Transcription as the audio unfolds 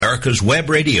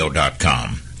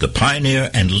AmericasWebRadio.com, the pioneer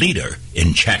and leader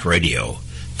in chat radio.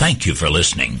 Thank you for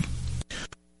listening.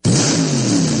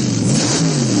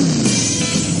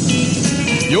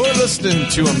 You're listening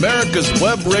to America's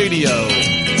Web Radio.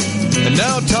 And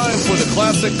now time for the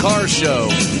Classic Car Show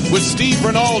with Steve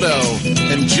Ronaldo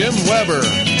and Jim Weber.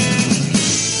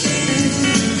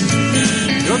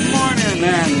 Good morning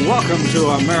and welcome to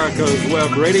America's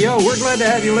Web Radio. We're glad to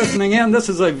have you listening in. This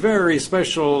is a very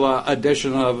special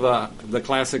edition of the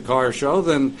Classic Car Show.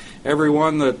 Then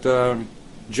everyone that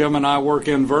Jim and I work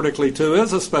in vertically to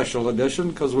is a special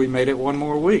edition because we made it one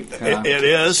more week. It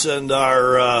is, and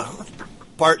our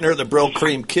partner, the Brill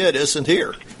Cream Kid, isn't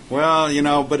here. Well, you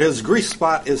know, but his grease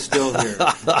spot is still here.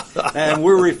 And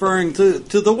we're referring to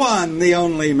the one, the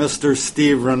only Mr.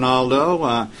 Steve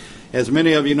Ronaldo. As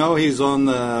many of you know, he's on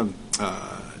the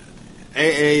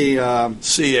CA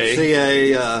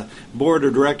board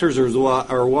of directors,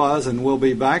 or was, and will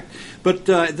be back. But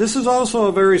this is also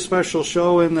a very special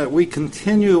show in that we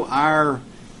continue our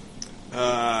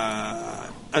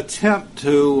attempt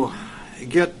to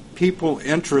get people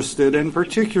interested, and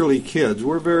particularly kids.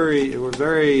 We're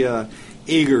very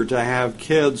eager to have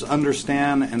kids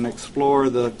understand and explore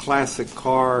the classic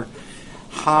car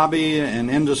hobby and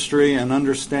industry and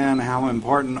understand how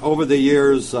important over the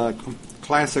years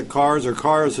classic cars or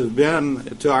cars have been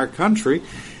to our country.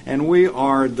 And we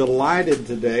are delighted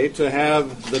today to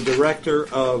have the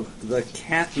director of the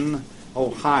Canton,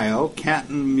 Ohio,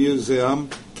 Canton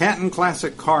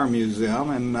Classic Car Museum,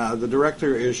 and the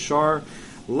director is Char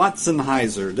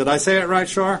Lautzenheiser. Did I say it right,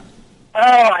 Char? Oh,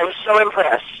 I'm so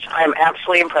impressed. I'm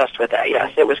absolutely impressed with that.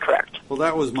 Yes, it was correct. Well,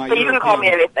 that was my... But you can call me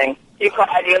anything.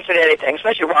 I'd answer to anything,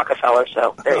 especially Rockefeller,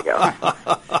 so there you go.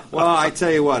 Well, I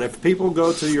tell you what, if people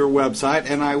go to your website,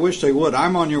 and I wish they would,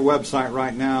 I'm on your website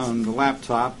right now on the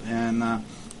laptop, and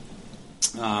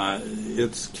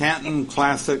it's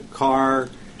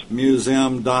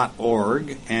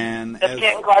CantonClassicCarMuseum.org. And that's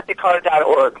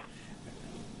CantonClassicCar.org.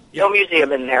 No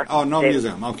museum in there. Oh, no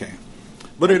museum, okay.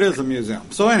 But it is a museum.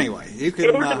 So anyway, you can...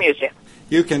 It is a museum.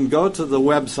 You can go to the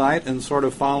website and sort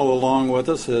of follow along with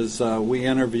us as we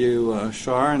interview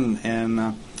Char,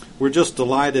 and we're just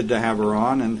delighted to have her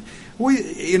on. And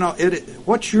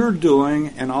what you're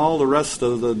doing, and all the rest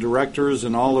of the directors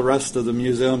and all the rest of the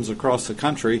museums across the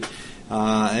country,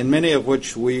 and many of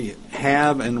which we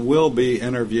have and will be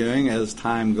interviewing as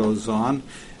time goes on.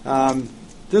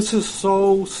 This is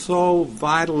so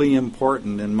vitally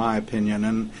important, in my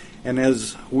opinion, and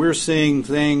as we're seeing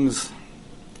things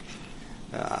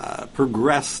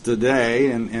progress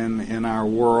today in our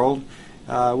world,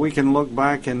 we can look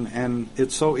back and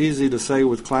it's so easy to say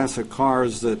with classic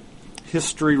cars that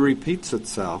history repeats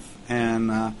itself.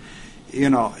 And,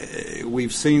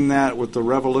 we've seen that with the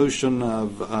revolution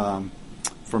of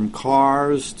from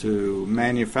cars to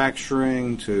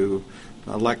manufacturing to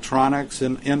electronics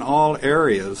in all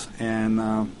areas.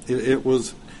 And it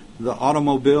was, the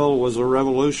automobile was a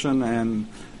revolution, and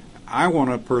I want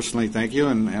to personally thank you,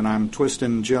 and I'm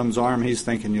twisting Jim's arm, he's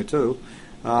thanking you too,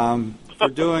 for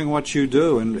doing what you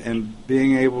do and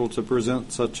being able to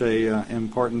present such a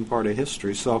important part of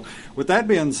history. So with that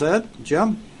being said,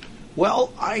 Jim?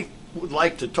 Well, I would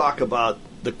like to talk about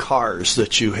the cars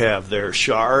that you have there,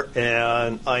 Char,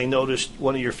 and I noticed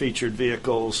one of your featured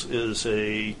vehicles is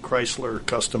a Chrysler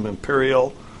Custom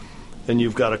Imperial, and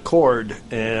you've got a Accord,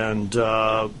 and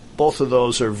both of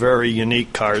those are very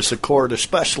unique cars, Accord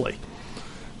especially.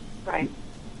 Right.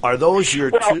 Are those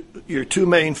your two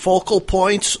main focal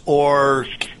points, or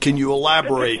can you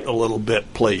elaborate a little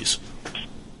bit, please?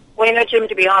 Well, Jim,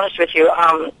 to be honest with you,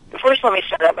 first let me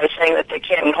start out by saying that the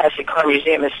Canton Classic Car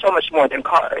Museum is so much more than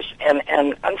cars. And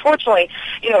unfortunately,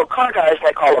 car guys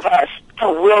like all of us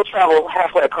will travel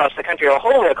halfway across the country or a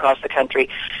whole way across the country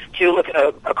to look at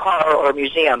a car or a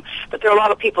museum. But there are a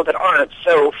lot of people that aren't.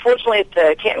 So fortunately at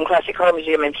the Canton Classic Car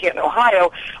Museum in Canton,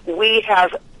 Ohio, we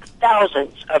have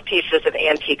thousands of pieces of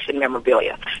antiques and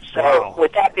memorabilia. So wow.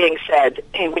 With that being said,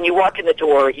 when you walk in the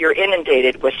door, you're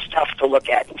inundated with stuff to look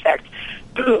at. In fact,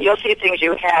 you'll see things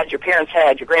you had, your parents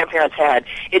had, your grandparents had.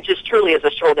 It just truly is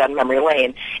a stroll down memory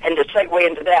lane. And to segue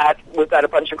into that, we've got a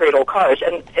bunch of great old cars.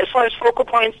 And as far as focal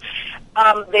points,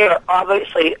 they are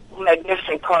obviously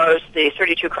magnificent cars. The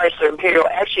 32 Chrysler Imperial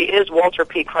actually is Walter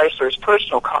P. Chrysler's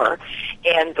personal car.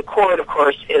 And the Accord, of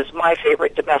course, is my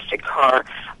favorite domestic car.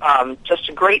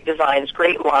 Just great designs,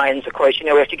 great lines. Of course, we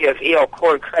have to give E.L.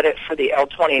 Accord credit for the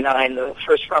L29, the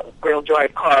first front-wheel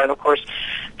drive car. And, of course,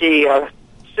 the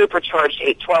supercharged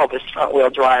 812 is front-wheel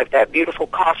drive, that beautiful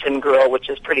coffin grille, which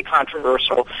is pretty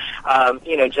controversial,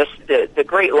 just the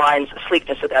great lines, the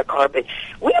sleekness of that car. But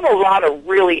we have a lot of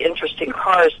really interesting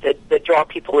cars that draw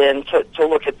people in to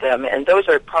look at them, and those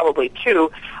are probably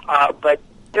two, but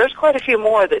there's quite a few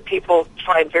more that people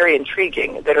find very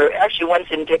intriguing that are actually ones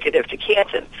indicative to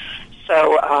Canton.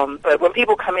 So, but when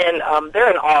people come in, they're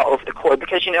in awe over the Accord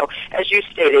because, as you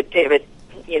stated, David,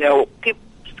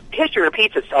 history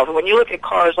repeats itself. And when you look at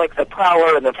cars like the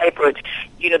Prowler and the Viper,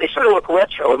 they sort of look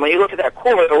retro. And when you look at that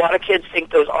Accord, a lot of kids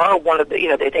think those are one of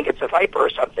the, they think it's a Viper or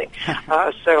something.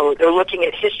 So they're looking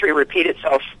at history repeat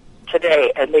itself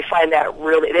today, and they find that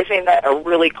a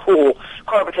really cool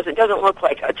car because it doesn't look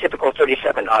like a typical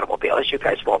 37 automobile, as you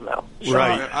guys well know.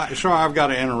 Right. Sure, I've got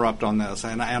to interrupt on this,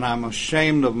 and I'm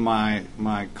ashamed of my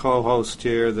co-host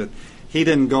here that he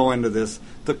didn't go into this.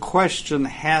 The question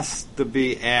has to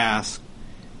be asked,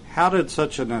 how did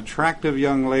such an attractive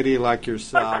young lady like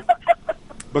yourself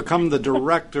become the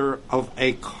director of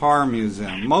a car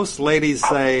museum? Most ladies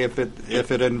say if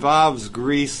it involves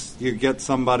grease, you get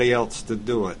somebody else to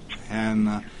do it. And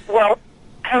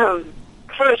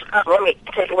first, let me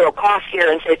take a little pause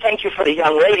here and say thank you for the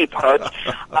young lady part.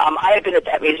 I have been at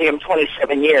that museum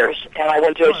 27 years, and I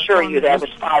want to assure you that I was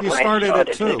 5 when I started.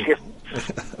 You started it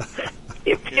too.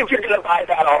 If you're going to buy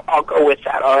that, I'll go with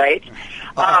that, all right?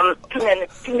 And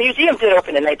the museum did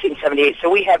open in 1978, so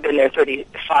we have been there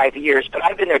 35 years, but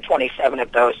I've been there 27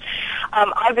 of those.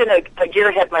 I've been a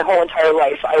gearhead my whole entire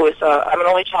life. I'm an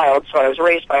only child, so I was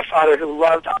raised by a father who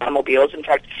loved automobiles. In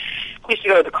fact, we used to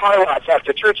go to the car lots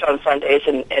after church on Sundays,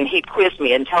 and he'd quiz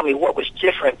me and tell me what was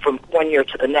different from one year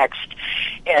to the next.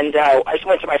 And I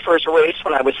went to my first race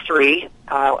when I was 3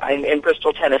 in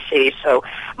Bristol, Tennessee. So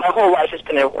my whole life has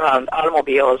been around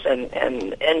automobiles and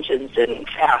engines and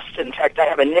fast. In fact, I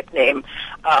have a nickname.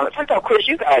 In fact, I'll quiz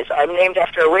you guys. I'm named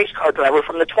after a race car driver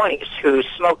from the 20s who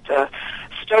smoked a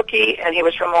Stokie, and he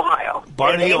was from Ohio.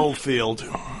 Barney Oldfield.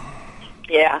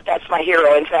 Yeah, that's my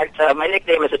hero. In fact, my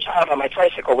nickname as a child on my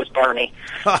tricycle was Barney.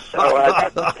 So,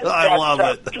 I love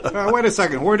it. Wait a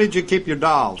second. Where did you keep your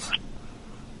dolls?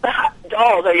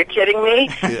 Dolls? Are you kidding me?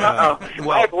 Yeah.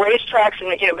 Well, I had racetracks,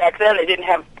 and back then they didn't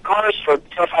have cars so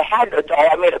if I had a doll,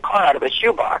 I made a car out of a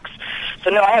shoebox. So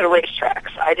no, I had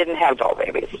racetracks. I didn't have doll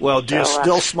babies. Well, do you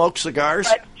still smoke cigars?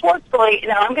 But fortunately,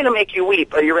 now I'm going to make you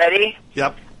weep. Are you ready?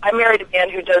 Yep. I married a man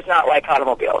who does not like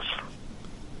automobiles.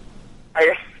 Are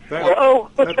you? Hello?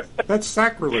 That's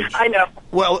sacrilege. I know.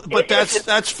 Well, but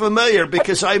that's familiar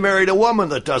because I married a woman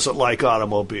that doesn't like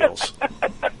automobiles.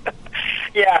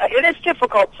 Yeah, it is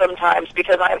difficult sometimes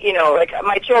because like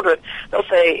my children, they'll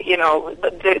say,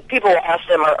 the people will ask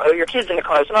them, are your kids into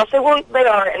cars? And I'll say, well, they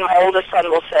are. And my oldest son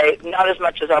will say, not as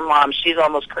much as our mom. She's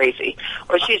almost crazy,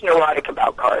 or she's neurotic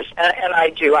about cars. And I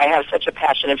do. I have such a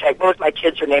passion. In fact, both my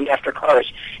kids are named after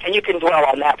cars. And you can dwell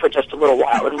on that for just a little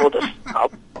while, and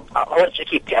I'll let you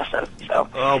keep guessing. So.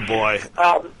 Oh boy.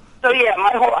 So yeah,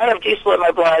 I have diesel in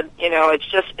my blood.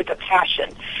 It's a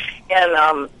passion,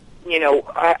 and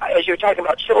as you were talking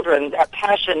about children, that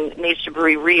passion needs to be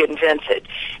reinvented,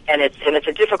 and it's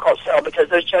a difficult sell because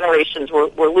those generations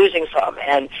we're losing some,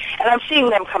 and I'm seeing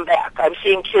them come back. I'm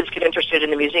seeing kids get interested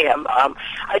in the museum.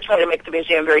 I try to make the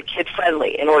museum very kid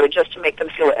friendly in order just to make them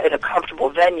feel in a comfortable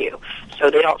venue,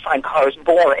 so they don't find cars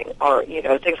boring or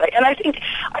things like. And I think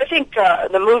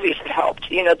the movies have helped.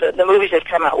 The movies they've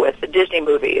come out with, the Disney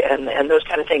movie and those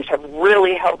kind of things have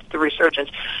really helped the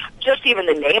resurgence. Just even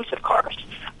the names of cars.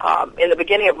 In the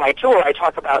beginning of my tour, I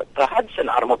talk about the Hudson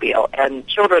automobile, and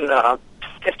children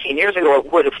 15 years ago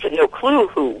would have had no clue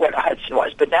what a Hudson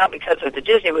was. But now, because of the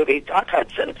Disney movie, Doc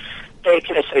Hudson, they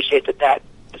can associate that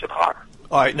is a car.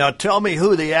 All right, now tell me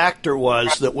who the actor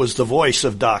was that was the voice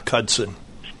of Doc Hudson.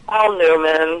 Al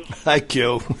Newman. Thank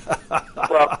you.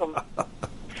 Welcome.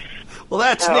 Well,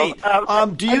 that's neat. I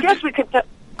guess we could...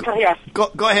 Yes.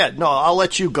 Go ahead. No, I'll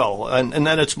let you go, and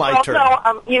then it's my turn. No,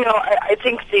 I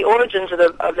think the origins of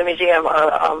the museum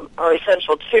are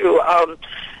essential too.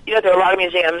 There are a lot of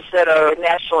museums that are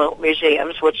national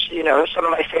museums, which are some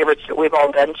of my favorites that we've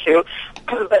all been to.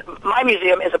 But my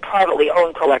museum is a privately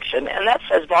owned collection, and that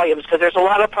says volumes because there's a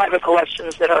lot of private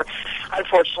collections that are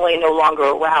unfortunately no longer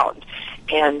around.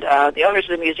 And the owners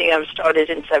of the museum started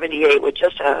in '78 with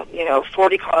just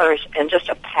 40 cars and just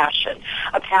a passion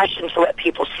to let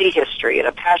people see history and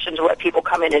a passion to let people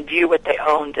come in and view what they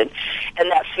owned. And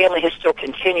that family has still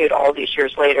continued all these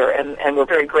years later, and we're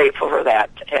very grateful for that.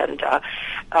 And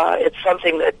it's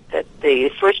something that the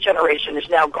first generation is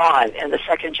now gone, and the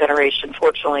second generation,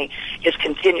 fortunately, is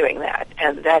continuing that.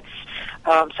 And that's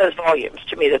says volumes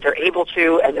to me that they're able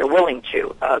to and they're willing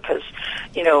to, because,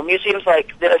 museums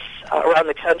like this around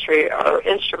the country are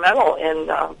instrumental in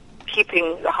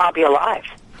keeping the hobby alive.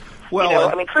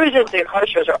 Well, cruise-ins and car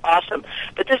shows are awesome,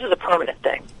 but this is a permanent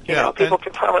thing. People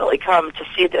can permanently come to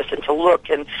see this and to look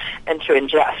and to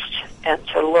ingest and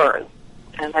to learn,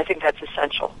 and I think that's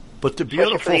essential. But the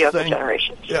beautiful thing,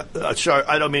 sorry,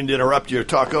 I don't mean to interrupt you or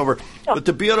talk over, but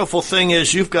the beautiful thing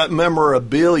is you've got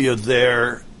memorabilia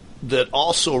there that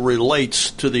also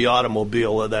relates to the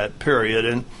automobile of that period,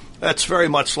 and that's very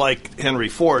much like Henry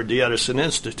Ford, the Edison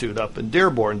Institute up in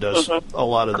Dearborn does a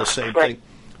lot of the same thing,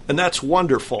 and that's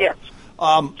wonderful. Yes.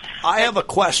 I have a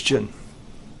question.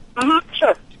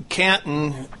 Sure.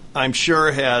 Canton, I'm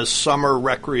sure, has summer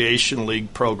recreation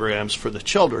league programs for the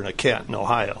children at Canton,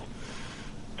 Ohio.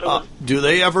 Do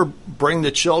they ever bring the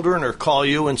children or call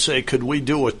you and say, could we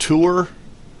do a tour?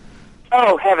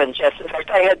 Oh, heavens, yes. In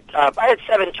fact, I had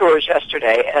 7 tours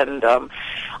yesterday, and on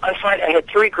Friday I had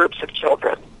 3 groups of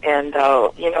children. And,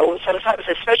 sometimes,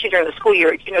 especially during the school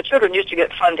year, children used to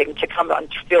get funding to come on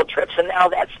field trips, and now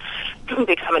that's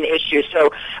become an issue.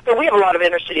 But we have a lot of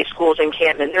inner-city schools in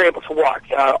Canton, and they're able to walk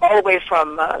all the way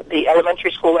from the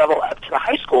elementary school level up to the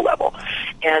high school level.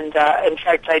 And, in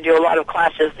fact, I do a lot of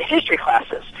classes, the history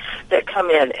classes, that come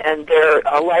in, and they're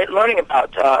learning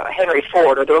about Henry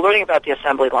Ford, or they're learning about the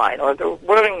assembly line, or they're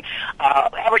learning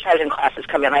advertising classes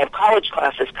come in. I have college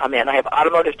classes come in. I have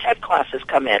automotive tech classes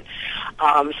come in.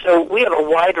 So we have a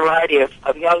wide variety of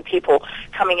young people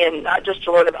coming in, not just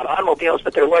to learn about automobiles,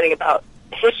 but they're learning about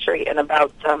history and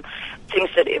about things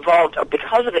that evolved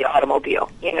because of the automobile.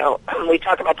 We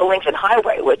talk about the Lincoln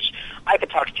Highway, which I could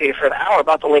talk to you for an hour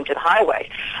about the Lincoln Highway.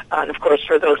 And, of course,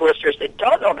 for those listeners that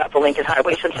don't know about the Lincoln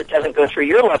Highway, since it doesn't go through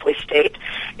your lovely state,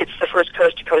 it's the first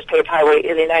coast-to-coast paved highway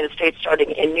in the United States,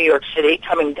 starting in New York City,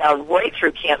 coming down right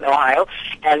through Canton, Ohio.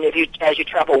 And as you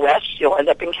travel west, you'll end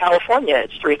up in California.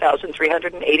 It's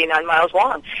 3,389 miles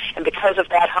long. And because of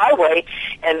that highway,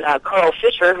 and Carl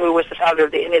Fisher, who was the founder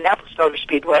of the Indianapolis Motor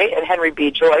Speedway, and Henry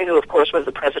B. Joy, who, of course, was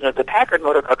the president of the Packard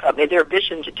Motor Car Company, their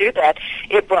vision to do that,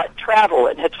 it brought travel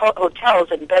and hotels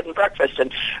and bed and breakfast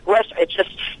and rest. It just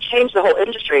changed the whole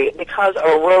industry because of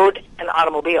a road and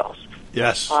automobiles.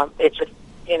 Yes. It's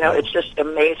just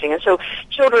amazing. And so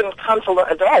children come to learn,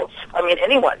 adults,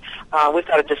 anyone. We've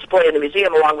got a display in the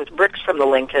museum along with bricks from the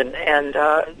Lincoln, and,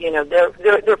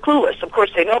 they're clueless. Of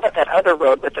course, they know about that other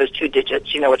road with those 2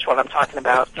 digits. You know which one I'm talking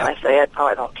about. Can I say it? Oh,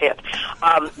 I can't.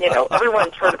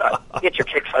 Everyone's heard about Get Your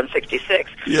Kicks on 66.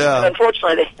 Yeah. But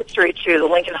unfortunately, the history to the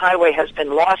Lincoln Highway has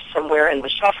been lost somewhere in the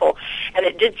shuffle, and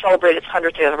it did celebrate its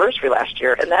 100th anniversary last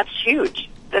year, and that's huge.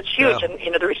 That's huge, and,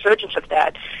 the resurgence of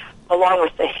that, along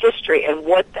with the history and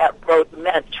what that road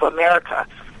meant to America,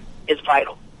 is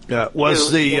vital. Yeah,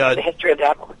 was the history of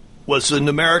that one. Was the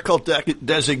numerical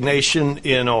designation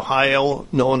in Ohio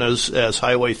known as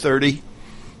Highway 30?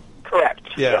 Correct.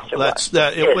 Yeah, yes,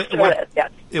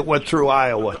 it went through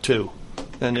Iowa too,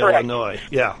 and correct. Illinois.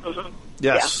 Yeah. Mm-hmm.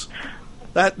 Yes.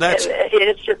 Yeah. That's.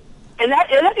 It's just. And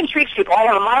that intrigues people. I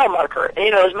have a mile marker.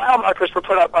 And, those mile markers were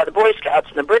put out by the Boy Scouts,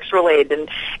 and the bricks were laid, and,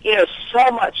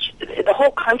 so much. The whole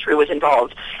country was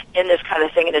involved in this kind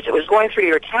of thing. And as it was going through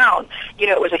your town,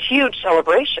 it was a huge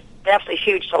celebration, absolutely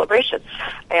huge celebration.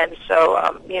 And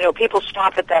so, people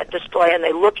stop at that display, and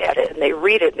they look at it, and they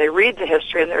read it, and they read the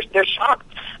history, and they're shocked.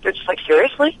 They're just like,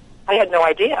 seriously? I had no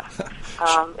idea.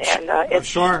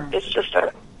 It's just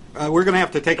a... we're going to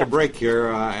have to take a break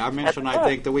here. I mentioned, I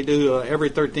think, that we do every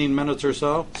 13 minutes or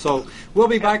so. So we'll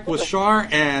be back with Char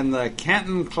and the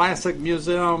Canton Classic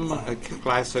Museum,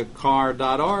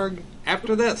 classiccar.org,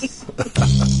 after this.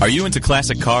 Are you into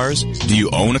classic cars? Do you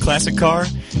own a classic car?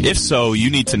 If so, you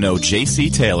need to know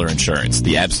J.C. Taylor Insurance,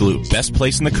 the absolute best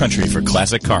place in the country for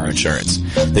classic car insurance.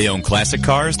 They own classic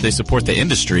cars, they support the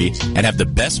industry, and have the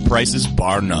best prices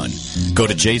bar none. Go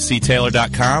to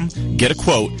jctaylor.com, get a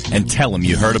quote, and tell them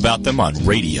you heard about them on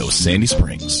Radio Sandy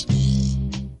Springs.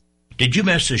 Did you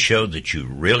miss a show that you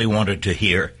really wanted to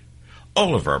hear?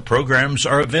 All of our programs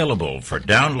are available for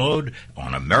download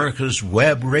on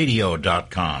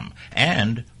americaswebradio.com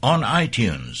and on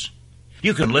iTunes.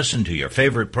 You can listen to your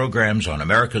favorite programs on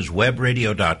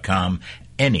americaswebradio.com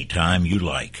anytime you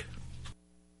like.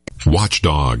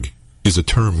 Watchdog is a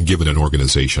term given an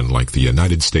organization like the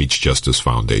United States Justice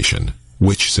Foundation,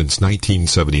 which since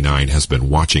 1979 has been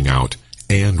watching out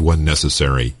and, when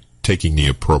necessary, taking the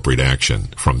appropriate action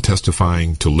from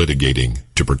testifying to litigating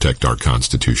to protect our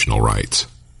constitutional rights.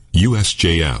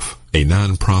 USJF, a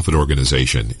non-profit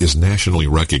organization, is nationally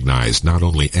recognized not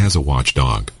only as a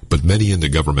watchdog, but many in the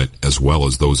government, as well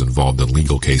as those involved in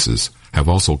legal cases, have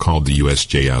also called the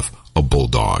USJF a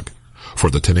bulldog. for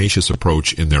the tenacious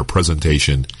approach in their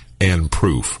presentation and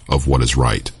proof of what is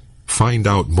right. Find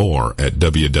out more at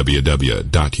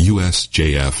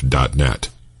www.usjf.net.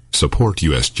 Support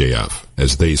USJF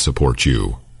as they support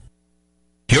you.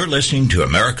 You're listening to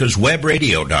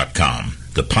AmericasWebRadio.com,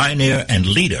 the pioneer and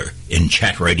leader in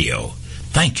chat radio.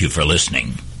 Thank you for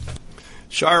listening.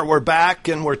 Char, we're back,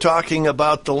 and we're talking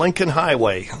about the Lincoln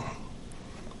Highway.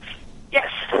 Yes.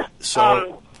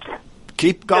 So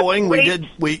keep going. We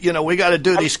got to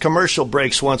do these commercial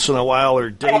breaks once in a while, or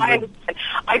David.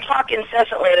 I talk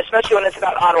incessantly, and especially when it's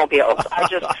about automobiles. I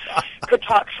just could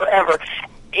talk forever.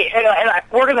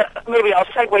 We're gonna maybe I'll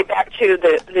segue back to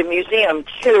the museum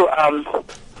too.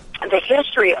 The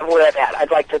history of where that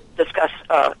I'd like to discuss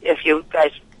if you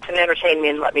guys can entertain me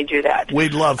and let me do that.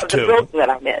 We'd love to. The building that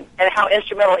I'm in and how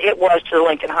instrumental it was to the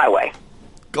Lincoln Highway.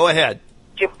 Go ahead.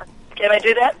 Can I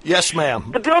do that? Yes,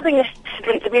 ma'am. The building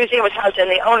the museum was housed in,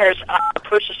 the owners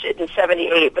purchased it in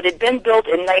 1978, but it had been built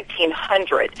in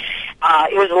 1900. It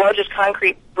was the largest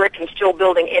concrete brick and steel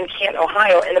building in Canton,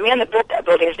 Ohio, and the man that built that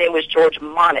building, his name was George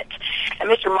Monnet. And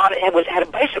Mr. Monnet had a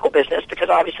bicycle business because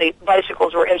obviously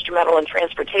bicycles were instrumental in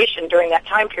transportation during that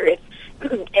time period.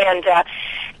 And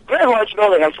very large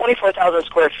building, 24,000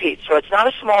 square feet, so it's not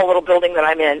a small little building that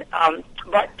I'm in,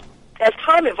 but as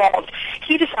time evolved,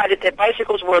 he decided that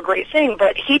bicycles were a great thing,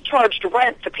 but he charged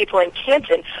rent to people in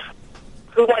Canton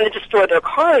who wanted to store their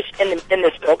cars in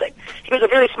this building. He was a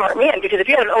very smart man, because if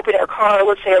you had an open-air car,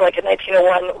 let's say like a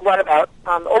 1901 runabout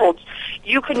Olds,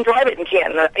 you couldn't drive it in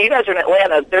Canton. You guys are in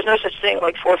Atlanta. There's no such thing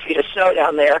like 4 feet of snow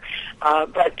down there.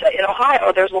 But in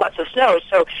Ohio, there's lots of snow.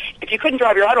 So if you couldn't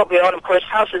drive your automobile, and of course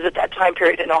houses at that time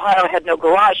period in Ohio had no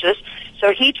garages,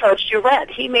 so he charged you rent.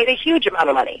 He made a huge amount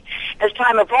of money. As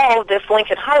time evolved, this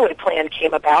Lincoln Highway plan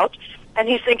came about, and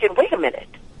he's thinking, wait a minute,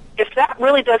 if that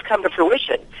really does come to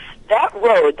fruition, that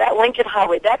road, that Lincoln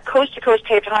Highway, that coast-to-coast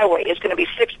paved highway is going to be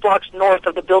 6 blocks north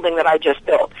of the building that I just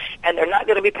built. And they're not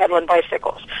going to be pedaling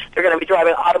bicycles. They're going to be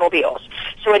driving automobiles.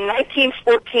 So in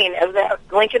 1914, as that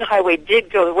Lincoln Highway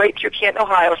did go right through Canton,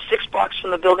 Ohio, 6 blocks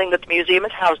from the building that the museum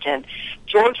is housed in,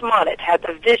 George Monnet had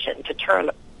the vision to turn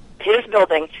his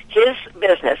building, his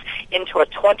business, into a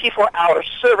 24-hour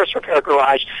service repair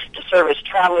garage to service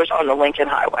travelers on the Lincoln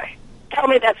Highway. Tell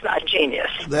me that's not genius.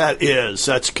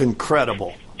 That's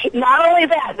incredible. Not only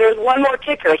that, there's one more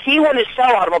kicker. He wanted to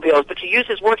sell automobiles, but to use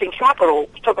his working capital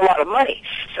took a lot of money.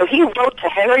 So he wrote to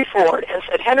Henry Ford and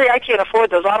said, Henry, I can't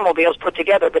afford those automobiles put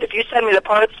together, but if you send me the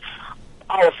parts,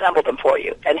 I'll assemble them for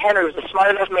you. And Henry was a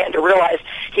smart enough man to realize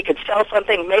he could sell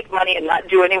something, make money, and not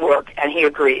do any work, and he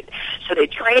agreed. So they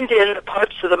trained in the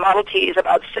parts of the Model Ts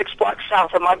about 6 blocks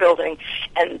south of my building,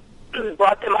 and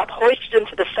brought them up, hoisted them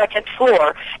to the second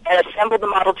floor, and assembled the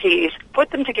Model Ts,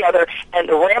 put them together, and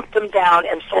ramped them down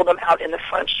and sold them out in the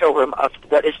front showroom of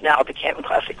what is now the Canton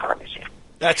Classic Car Museum.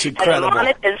 That's incredible. And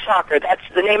Monnet and Socker, that's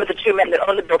the name of the two men that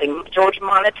owned the building. George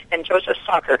Monnet and Joseph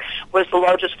Socker was the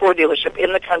largest Ford dealership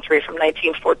in the country from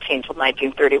 1914 till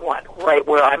 1931, right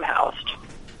where I'm housed.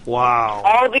 Wow.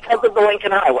 All because of the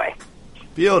Lincoln Highway.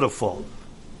 Beautiful.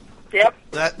 Yep.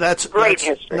 That's great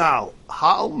history. Now,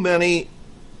 how many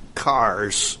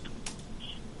cars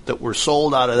that were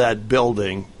sold out of that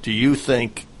building do you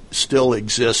think still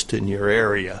exist in your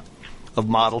area of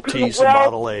Model Ts and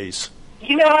Model A's?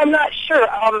 You know, I'm not sure.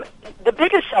 The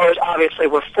biggest sellers, obviously,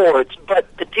 were Fords, but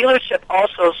the dealership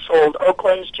also sold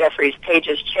Oaklands, Jeffries,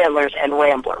 Pages, Chandlers, and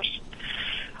Ramblers.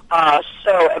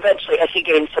 So eventually, as he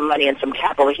gained some money and some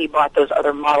capital, he bought those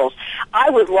other models. I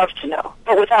would love to know,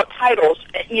 but without titles,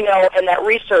 you know, and that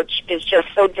research is just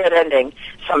so dead-ending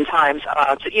sometimes.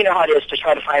 You know how it is to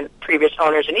try to find previous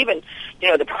owners, and even, you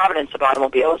know, the provenance of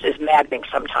automobiles is maddening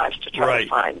sometimes to try to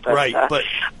find. But, but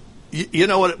you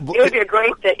know what? It would be a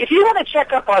great thing. If you want to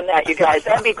check up on that, you guys,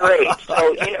 that'd be great.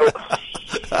 So, you know,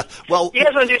 well, you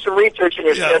guys want to do some research in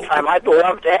your spare time, I'd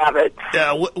love to have it.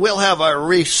 Yeah, we'll have our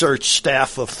research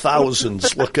staff of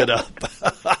thousands look it up.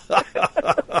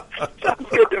 Sounds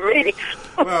good to me.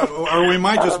 Well, or we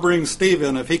might just bring Steve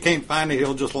in. If he can't find it,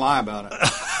 he'll just lie about it.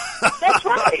 That's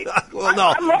right. Well,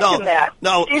 I'm liking that.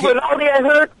 Steve Rinaldi, I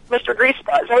heard. Mr.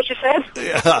 Greasebot, is that what you said?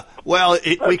 Yeah. Well,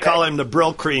 we call him the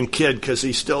Brill Cream Kid because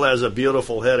he still has a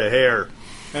beautiful head of hair.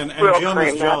 And Jim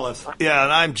is jealous. Yeah,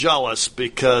 and I'm jealous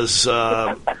because, you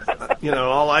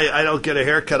know, I don't get a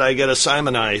haircut, I get a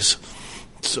Simonize.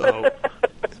 So,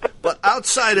 but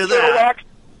outside of that,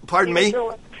 pardon me?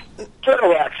 Turtle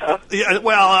wax, huh? Yeah,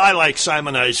 well, I like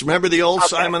Simonize. Remember the old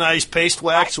Simonize paste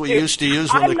wax we used to use?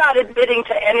 I'm not admitting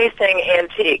to anything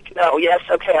antique. No, yes,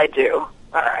 okay, I do.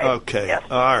 All right. Okay, yes.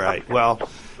 all right, well.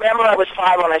 Remember, I was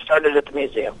 5 when I started at the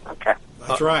museum. Okay.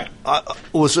 That's right.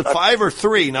 Was it 5 or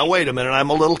 3? Now, wait a minute. I'm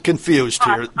a little confused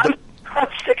here. I'm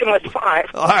sticking with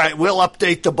 5. All right, we'll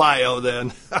update the bio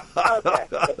then. Okay.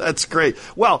 That's great.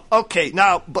 Well, okay,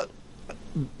 now, but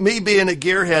me being a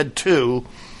gearhead too,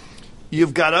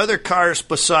 you've got other cars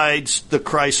besides the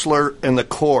Chrysler and the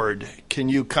Cord. Can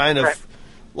you kind of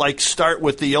start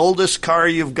with the oldest car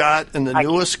you've got and the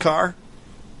newest car?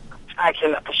 I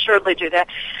can assuredly do that.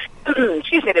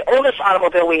 Excuse me. The oldest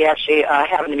automobile we actually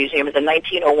have in the museum is a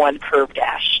 1901 Curve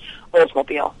Dash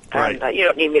Oldsmobile. Right. And you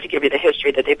don't need me to give you the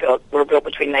history that they were built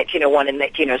between 1901 and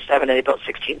 1907, and they built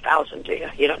 16,000, do you?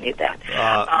 You don't need that.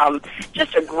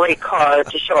 Just a great car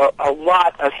to show a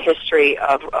lot of history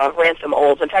of Ransom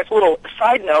Olds. In fact, a little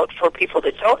side note for people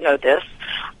that don't know this,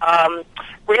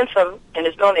 Ransom, and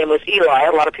his middle name was Eli.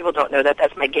 A lot of people don't know that.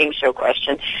 That's my game show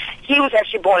question. He was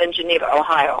actually born in Geneva,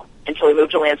 Ohio, until he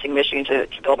moved to Lansing, Michigan to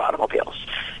build automobiles.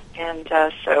 And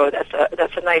so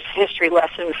that's a nice history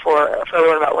lesson for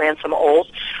everyone about Ransom Olds.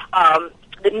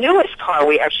 The newest car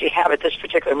we actually have at this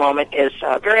particular moment is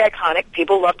very iconic.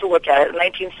 People love to look at it, a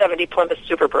 1970 Plymouth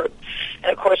Superbird.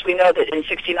 And, of course, we know that in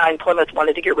 69 Plymouth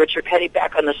wanted to get Richard Petty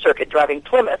back on the circuit driving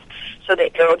Plymouth, so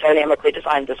they aerodynamically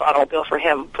designed this automobile for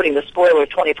him, putting the spoiler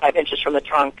 25 inches from the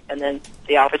trunk and then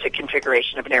the opposite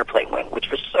configuration of an airplane wing, which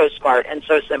was so smart and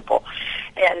so simple.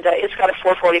 And it's got a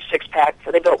 446 pack,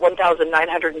 so they built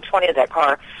 1,920 of that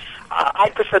car.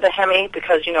 I prefer the Hemi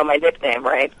because, you know, my nickname,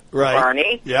 right? Right.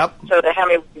 Barney. Yep. So the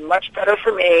Hemi would be much better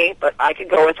for me, but I could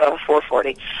go with a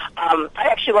 440. I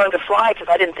actually learned to fly because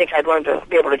I didn't think I'd learn to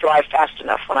be able to drive fast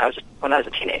enough when I was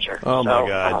a teenager. Oh, my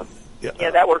God.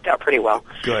 Yeah, that worked out pretty well.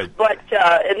 Good. But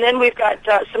and then we've got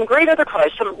some great other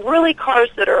cars, some really cars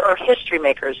that are history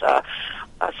makers.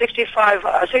 64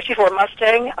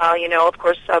 Mustang. You know, of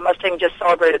course, Mustang just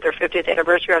celebrated their 50th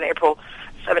anniversary on April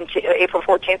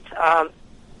 14th.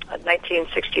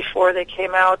 1964 they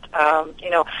came out. You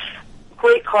know,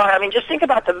 great car. I mean, just think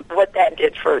about what that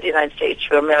did for the United States,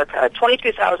 for America.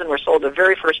 22,000 were sold the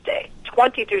very first day.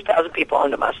 22,000 people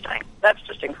owned a Mustang. That's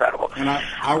just incredible. And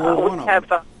I were one of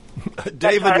them.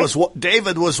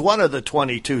 David was one of the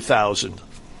 22,000.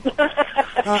 You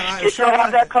still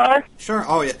have that car? Sure.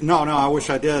 Oh, yeah. No, I wish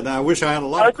I did. I wish I had a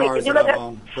lot of cars that I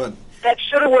own. But that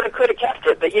shoulda, woulda, coulda kept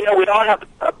it. But, you know, we don't have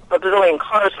a bazillion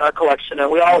cars in our collection,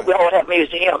 and we all have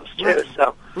museums, too.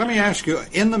 So let me ask you,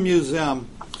 in the museum,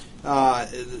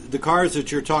 the cars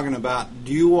that you're talking about,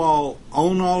 do you all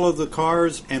own all of the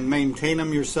cars and maintain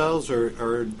them yourselves, or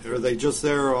are they just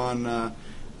there on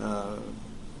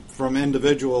from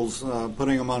individuals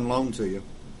putting them on loan to you?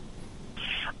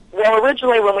 Well,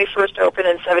 originally when we first opened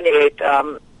in '78,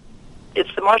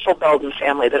 it's the Marshall Belden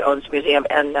family that owns the museum,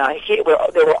 and they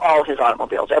were all his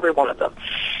automobiles, every one of them.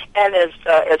 And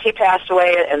as he passed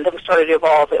away and things started to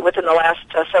evolve, within the last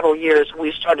several years,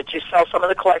 we started to sell some of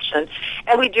the collection,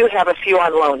 and we do have a few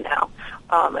on loan now.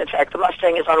 In fact, the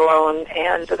Mustang is on loan,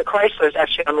 and the Chrysler is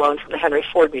actually on loan from the Henry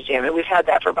Ford Museum, and we've had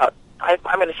that for about, I'm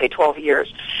going to say 12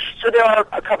 years. So there are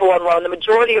a couple on loan. The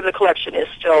majority of the collection is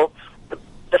still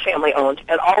the family owned,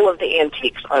 and all of the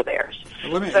antiques are theirs.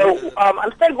 I'm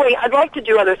segueing. I'd like to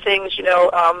do other things, you know,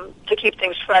 to keep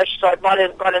things fresh. So I brought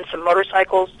in some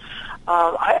motorcycles.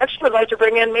 I actually would like to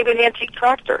bring in maybe an antique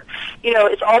tractor. You know,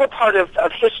 it's all a part of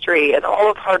history and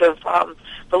all a part of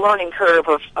the learning curve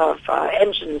of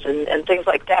engines and things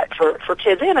like that for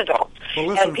kids and adults.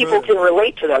 Well, and people can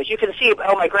relate to those. You can see,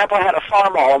 oh, my grandpa had a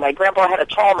Farmall, my grandpa had a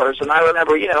Chalmers, and I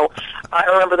remember, you know,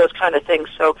 those kind of things.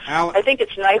 So I think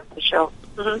it's nice to show.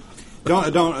 Mm-hmm.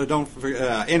 Don't.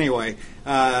 Anyway,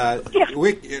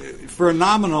 for a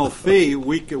nominal fee,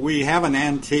 we have an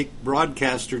antique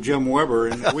broadcaster, Jim Weber,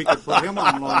 and we could put him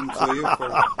on loan to you.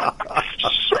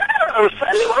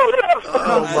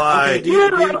 Oh my! Okay,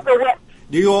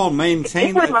 do you all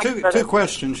maintain two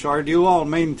questions, Char? Do you all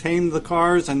maintain the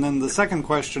cars? And then the second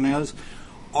question is,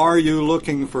 are you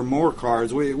looking for more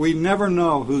cars? We never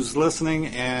know who's listening,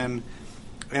 and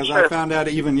as I found out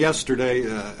even yesterday,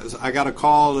 I got a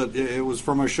call that it was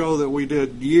from a show that we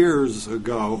did years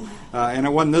ago, and it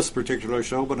wasn't this particular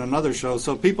show, but another show.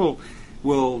 So people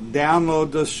will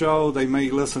download this show. They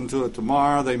may listen to it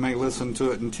tomorrow. They may listen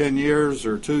to it in 10 years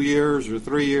or 2 years or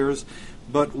 3 years.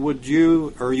 But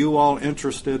are you all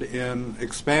interested in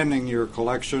expanding your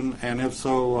collection? And if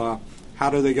so, how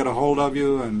do they get a hold of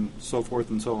you, and so forth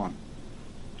and so on?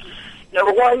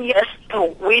 Number one, yes,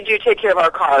 we do take care of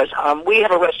our cars. We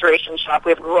have a restoration shop.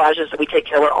 We have garages that we take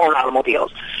care of our own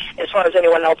automobiles. As far as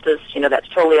anyone else's, you know, that's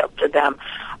totally up to them.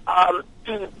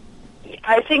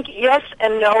 I think yes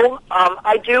and no.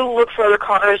 I do look for other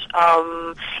cars.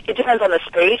 It depends on the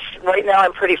space. Right now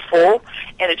I'm pretty full,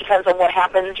 and it depends on what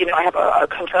happens. You know, I have a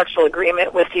contractual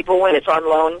agreement with people when it's on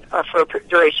loan for a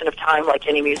duration of time, like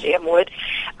any museum would.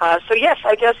 So yes,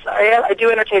 I guess I do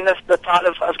entertain the thought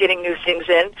of getting new things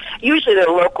in. Usually they're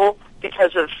local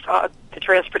because of the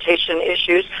transportation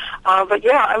issues. But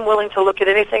yeah, I'm willing to look at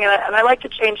anything, and I like to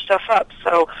change stuff up.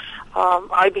 So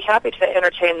I'd be happy to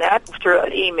entertain that through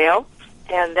an email,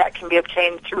 and that can be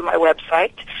obtained through my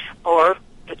website or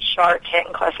the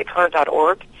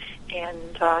CantonClassicCar.org.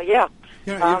 And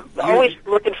always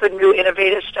looking for new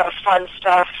innovative stuff, fun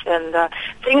stuff, and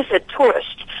things that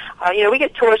tourists. We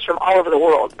get tourists from all over the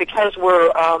world because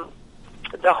we're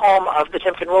the home of the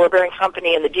Timken Roller Bearing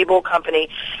Company and the Diebold Company,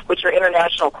 which are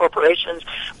international corporations.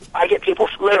 I get people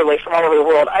literally from all over the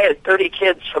world. I had 30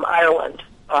 kids from Ireland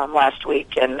last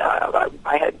week, and I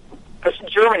had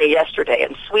Germany yesterday,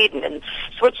 and Sweden, and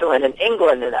Switzerland, and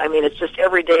England, and I mean, it's just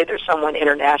every day there's someone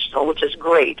international, which is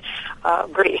great.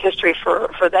 Great history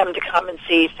for them to come and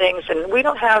see things, and we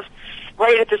don't have,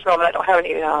 right at this moment, I don't have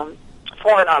any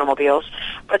foreign automobiles,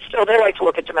 but still they like to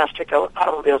look at domestic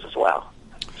automobiles as well.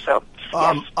 So,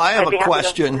 yes, I have a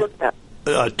question,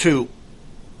 too.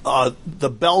 The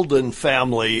Belden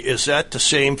family, is that the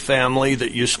same family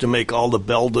that used to make all the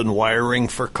Belden wiring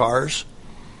for cars?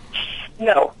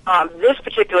 No. This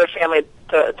particular family,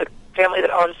 the family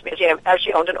that owns the museum,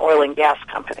 actually owned an oil and gas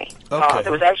company. Okay.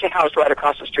 That was actually housed right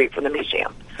across the street from the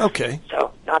museum. Okay.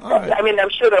 So, not that. Right. I mean, I'm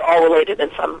sure they're all related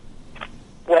in some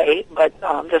way, but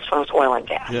this one was oil and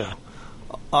gas. Yeah.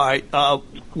 All right,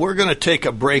 we're going to take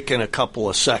a break in a couple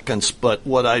of seconds, but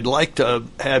what I'd like to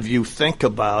have you think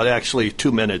about, actually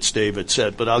 2 minutes, David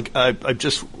said, but I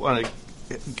just want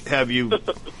to have you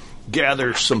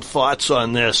gather some thoughts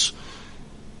on this.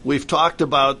 We've talked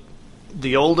about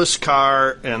the oldest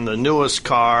car and the newest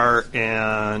car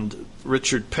and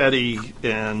Richard Petty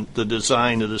and the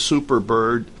design of the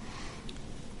Superbird.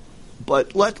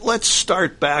 But let's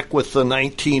start back with the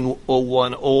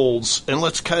 1901 olds, and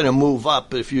let's kind of move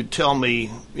up. If you tell me,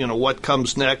 what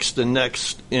comes next and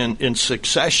next in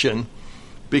succession,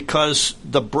 because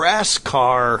the brass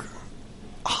car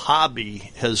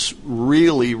hobby has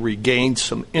really regained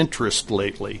some interest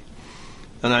lately.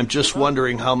 And I'm just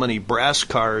wondering how many brass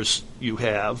cars you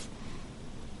have.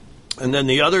 And then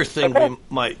the other thing we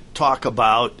might talk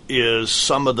about is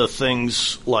some of the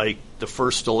things like the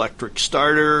first electric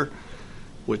starter,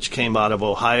 which came out of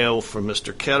Ohio from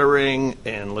Mr. Kettering,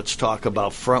 and let's talk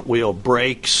about front-wheel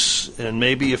brakes and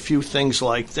maybe a few things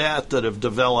like that have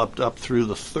developed up through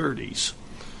the 30s.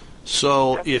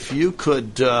 So if you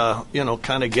could,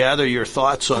 kind of gather your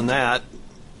thoughts on that,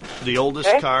 the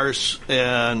oldest cars,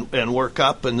 and work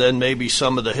up, and then maybe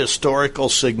some of the historical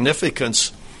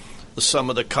significance of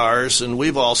some of the cars. And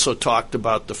we've also talked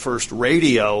about the first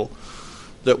radio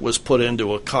that was put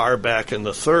into a car back in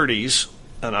the 30s.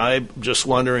 And I'm just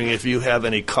wondering if you have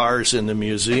any cars in the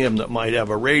museum that might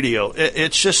have a radio.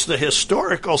 It's just the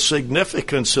historical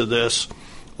significance of this.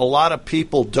 A lot of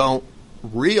people don't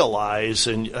realize,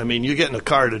 and I mean, you get in a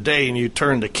car today and you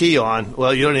turn the key on.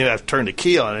 Well, you don't even have to turn the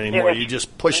key on anymore. You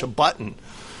just push a button,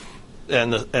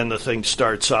 and the thing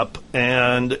starts up.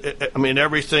 And I mean,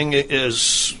 everything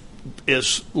is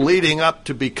leading up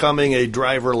to becoming a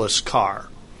driverless car.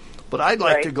 But I'd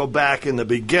like to go back in the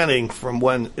beginning from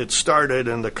when it started,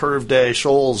 and the curved dash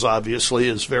Olds obviously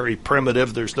is very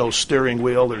primitive. There's no steering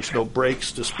wheel. There's no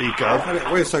brakes to speak of.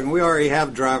 Wait a second. We already have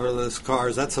driverless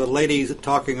cars. That's a lady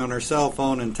talking on her cell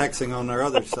phone and texting on her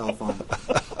other cell phone.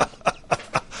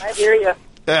 I hear you.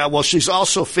 Yeah, well, she's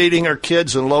also feeding her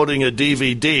kids and loading a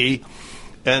DVD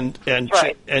and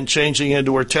changing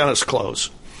into her tennis clothes.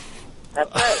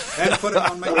 That's right. And put it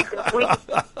on makeup.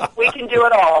 We can do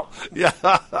it all. Yeah.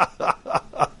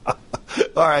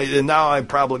 All right, and now I'm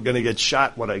probably going to get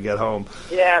shot when I get home.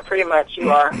 Yeah, pretty much you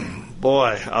are.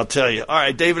 Boy, I'll tell you. All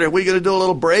right, David, are we going to do a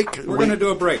little break? We're going to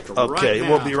do a break. Okay, right now.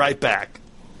 We'll be right back.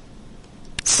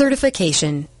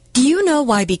 Certification. Do you know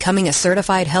why becoming a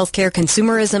certified healthcare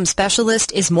consumerism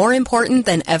specialist is more important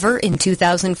than ever in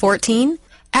 2014?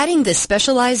 Adding this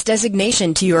specialized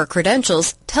designation to your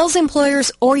credentials tells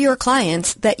employers or your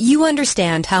clients that you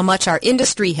understand how much our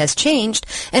industry has changed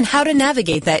and how to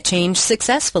navigate that change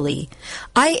successfully.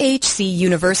 IHC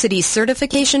University's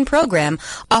certification program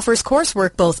offers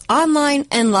coursework both online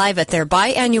and live at their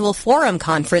biannual forum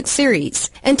conference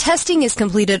series, and testing is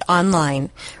completed online.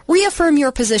 Reaffirm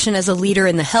your position as a leader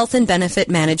in the health and benefit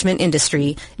management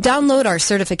industry. Download our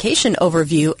certification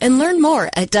overview and learn more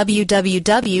at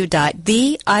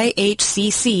www.theihcc.com.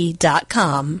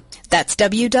 That's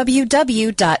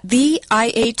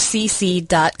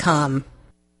www.theihcc.com.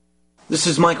 This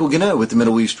is Michael Gannett with the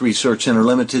Middle East Research Center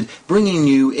Limited, bringing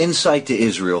you Insight to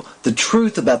Israel, the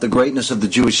truth about the greatness of the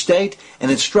Jewish state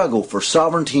and its struggle for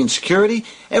sovereignty and security,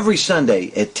 every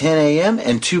Sunday at 10 a.m.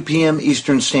 and 2 p.m.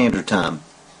 Eastern Standard Time.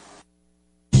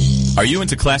 Are you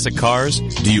into classic cars?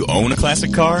 Do you own a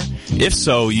classic car? If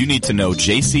so, you need to know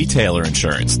J.C. Taylor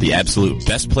Insurance, the absolute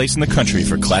best place in the country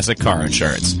for classic car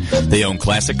insurance. They own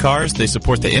classic cars, they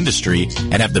support the industry,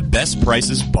 and have the best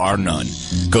prices bar none.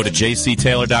 Go to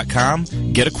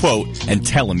jctaylor.com, get a quote, and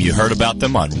tell them you heard about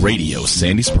them on Radio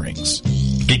Sandy Springs.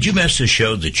 Did you miss a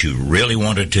show that you really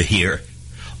wanted to hear?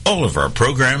 All of our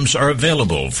programs are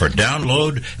available for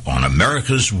download on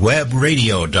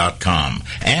americaswebradio.com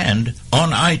and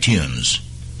on iTunes.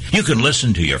 You can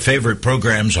listen to your favorite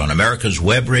programs on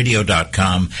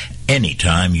americaswebradio.com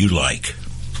anytime you like.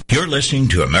 You're listening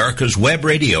to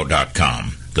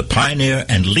americaswebradio.com, the pioneer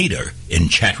and leader in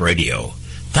chat radio.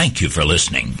 Thank you for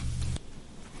listening.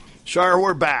 Char,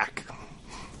 we're back.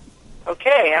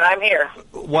 Okay, and I'm here.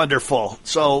 Wonderful.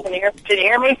 So, Can you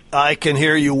hear me? I can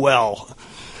hear you well.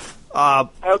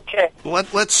 Okay.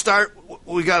 Let's start.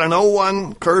 We got an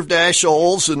 01 Curve Dash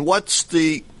Olds, and what's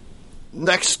the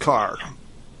next car?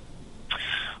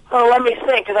 Oh, let me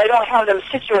think, because I don't have them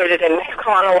situated in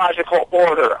chronological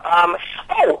order. And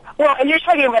you're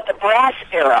talking about the brass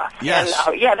era. Yes.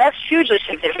 And, that's hugely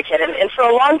significant. And for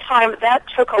a long time, that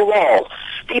took a lull.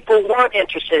 People weren't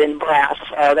interested in brass.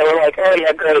 They were like, oh,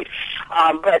 yeah, great.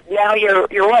 But now you're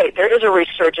right. There is a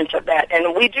resurgence of that.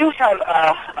 And we do have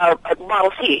a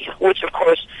Model T, which, of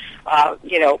course,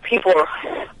 people are,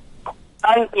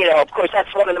 of course,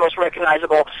 that's one of the most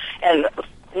recognizable and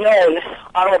known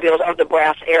automobiles of the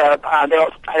brass era. I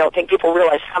don't think people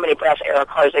realize how many brass era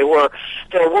cars there were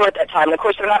at that time. And of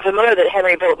course, they're not familiar that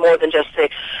Henry built more than just the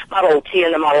Model T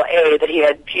and the Model A, that he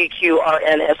had G, Q, R,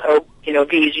 N, S, O,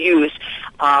 V's used.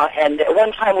 And at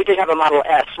one time we did have a Model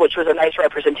S, which was a nice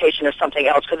representation of something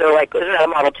else, because they're like, isn't that a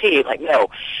Model T? Like, no.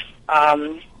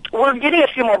 We're getting a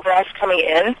few more brass coming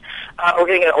in. We're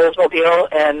getting an Oldsmobile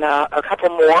and a couple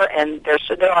more, and they're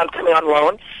coming on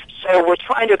loan. So we're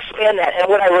trying to expand that. And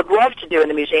what I would love to do in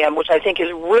the museum, which I think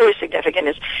is really significant,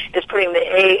 is putting the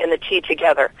A and the T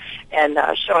together and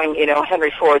showing, Henry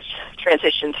Ford's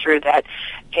transition through that.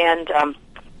 And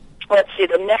let's see,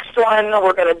 the next one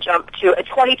we're going to jump to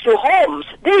 22 Holmes.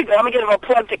 There you go. I'm going to give them a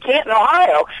plug to Canton,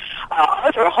 Ohio.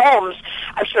 Arthur Holmes.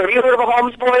 I'm sure. Have you heard of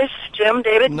Holmes, boys? Jim,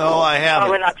 David? No, I haven't.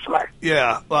 Probably not smart.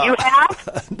 Yeah. You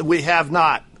have? We have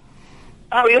not.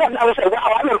 Oh, you have? I would say,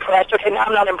 wow, I'm impressed. Okay, now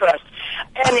I'm not impressed.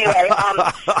 Anyway,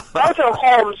 Arthur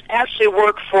Holmes actually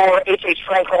worked for H.H.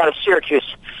 Franklin out of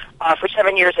Syracuse for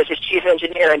 7 years as his chief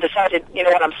engineer, and decided,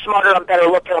 I'm smarter, I'm better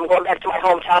looking, I'm going back to my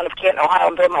hometown of Canton, Ohio,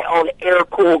 and building my own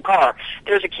air-cooled car.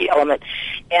 There's a key element.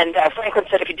 And Franklin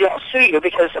said, if you do, I'll sue you,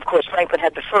 because, of course, Franklin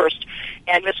had the first,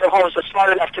 and Mr. Holmes was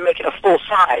smart enough to make it a full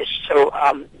size. So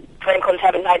Franklin's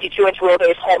have a 92-inch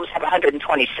wheelbase, Holmes have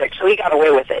 126, so he got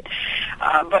away with it.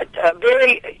 But a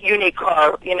very unique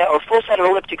car, a full set of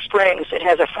elliptic springs. It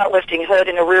has a front-lifting hood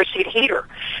and a rear seat heater.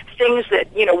 Things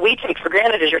that, we take for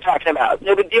granted, as you're talking about.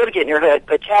 No big deal to get in your hood,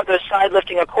 but to have those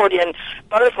side-lifting accordion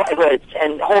butterfly hoods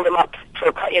and hold them up for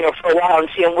a while and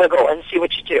see them wiggle and see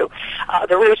what you do.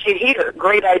 The rear seat heater,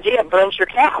 great idea, burns your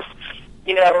calf.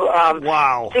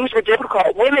 Wow. Things were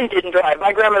difficult. Women didn't drive.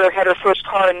 My grandmother had her first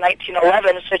car in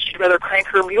 1911 and said she'd rather crank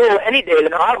her mule any day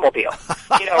than her automobile.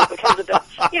 Because of the,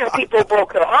 people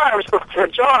broke their arms, broke their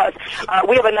jaws.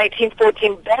 We have a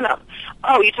 1914 Benham.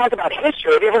 Oh, you talk about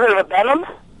history. Have you ever heard of a Benham?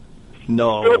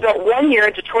 No. They were built 1 year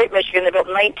in Detroit, Michigan. They built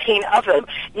 19 of them.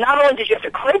 Not only did you have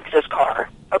to crank this car,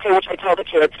 which I tell the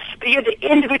kids, but you had to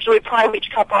individually prime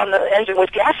each cup on the engine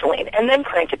with gasoline and then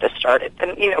crank it to start it.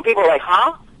 And, people are like,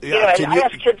 huh? Yeah, I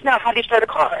ask kids now, how do you start a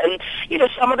car? And,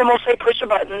 some of them will say push a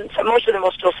button, most of them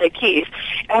will still say keys.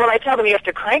 And when I tell them you have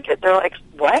to crank it, they're like,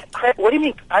 what? What do you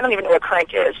mean? I don't even know what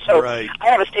crank is. So right. I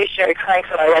have a stationary crank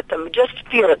that I let them just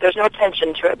feel it. There's no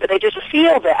tension to it, but they just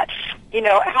feel that.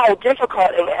 How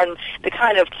difficult and the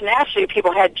kind of tenacity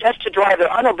people had just to drive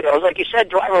their automobiles, like you said,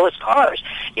 driverless cars.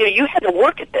 You had to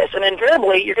work at this, and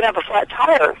invariably you're going to have a flat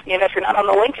tire. If you're not on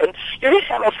the Lincoln, you're going to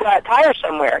have a flat tire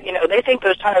somewhere. They think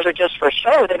those tires are just for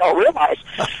show. They don't realize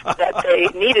that they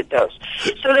needed those.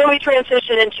 So then we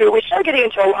started getting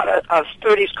into a lot of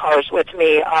 30s cars with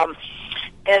me.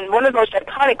 And one of the most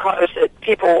iconic cars that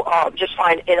people just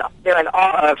find they're in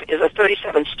awe of is a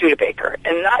 37 Studebaker.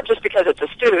 And not just because it's a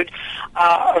Stud,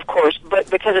 of course, but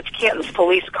because it's Canton's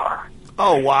police car.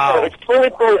 Oh, wow. So it's fully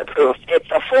bulletproof. It's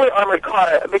a fully armored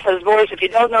car because, boys, if you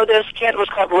don't know this, Canton was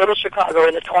called Little Chicago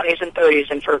in the 20s and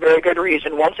 30s, and for a very good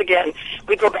reason. Once again,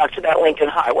 we go back to that Lincoln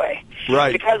Highway.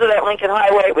 Right. Because of that Lincoln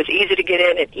Highway, it was easy to get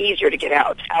in and easier to get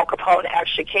out. Al Capone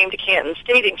actually came to Canton,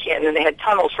 stayed in Canton, and they had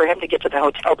tunnels for him to get to the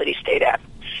hotel that he stayed at.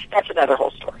 That's another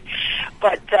whole story.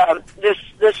 But this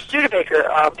Studebaker,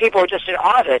 people were just in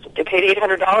awe of it. They paid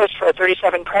 $800 for a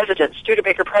 37 President,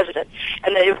 Studebaker President,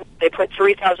 and they put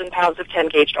 3,000 pounds of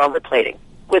 10-gauge armor plating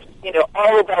with,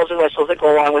 all the bells and whistles that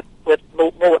go along with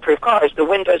bulletproof cars. The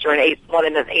windows are 1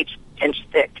 and an 8-inch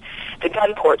thick. The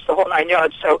gun ports, the whole 9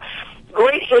 yards. So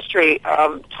great history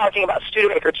talking about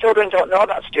Studebaker. Children don't know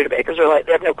about Studebakers.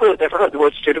 They have no clue. They've never heard the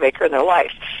word Studebaker in their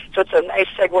life. So it's a nice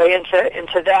segue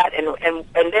into that.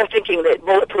 And they're thinking that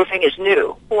bulletproofing is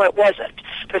new. Well, it wasn't.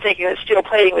 They're thinking that steel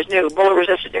plating was new, bullet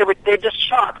resistant. They're just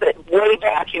shocked that way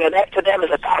back, that to them is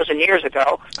 1,000 years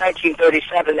ago,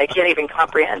 1937. They can't even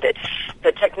comprehend it.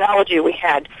 The technology we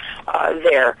had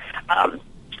there. And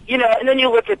then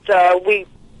you look at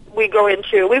we've got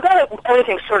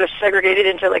everything sort of segregated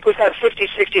into, we've got a 50s,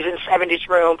 60s, and 70s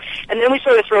room, and then we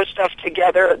sort of throw stuff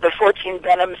together, the 14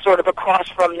 Benham sort of across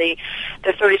from the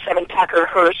 37 Packard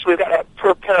Hearse. We've got a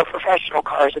pair of professional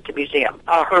cars at the museum.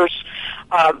 Hearse,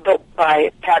 built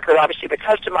by Packard, obviously, but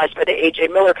customized by the A.J.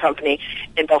 Miller Company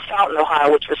in Bellefontaine,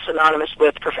 Ohio, which was synonymous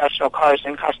with professional cars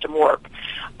and custom work.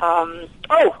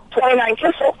 29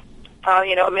 Kissel.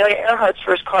 Amelia Earhart's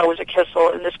first car was a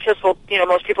Kissel, and this Kissel,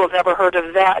 most people have never heard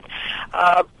of that.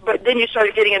 But then you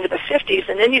started getting into the 50s,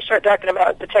 and then you start talking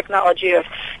about the technology of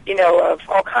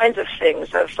all kinds of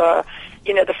things, of,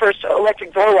 the first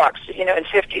electric door locks, in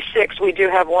 56, we do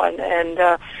have one, and,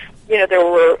 there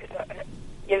were,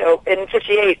 in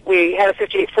 58, we had a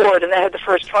 58 Ford, and that had the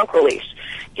first trunk release.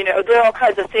 There are all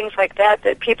kinds of things like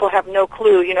that people have no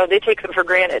clue. They take them for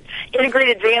granted.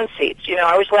 Integrated van seats. I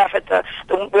always laugh at the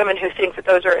women who think that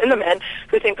those are, and the men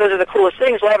who think those are the coolest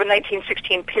things. Well, I have a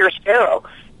 1916 Pierce Arrow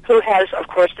who has, of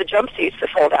course, the jump seats that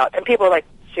fold out. And people are like,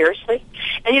 seriously?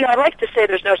 And, I'd like to say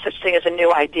there's no such thing as a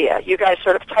new idea. You guys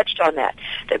sort of touched on that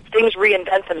things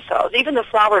reinvent themselves. Even the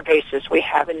flower vases we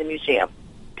have in the museum.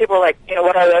 People are like,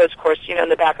 what are those? Of course, in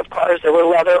the back of cars, there were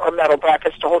leather or metal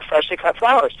brackets to hold freshly cut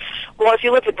flowers. Well, if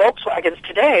you look at Volkswagens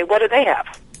today, what do they have?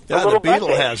 Yeah, the Beetle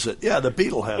has it. Yeah, the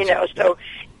Beetle has it. So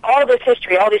all this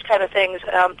history, all these kind of things.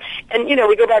 And,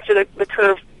 we go back to the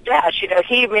curved dash.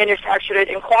 He manufactured it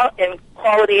in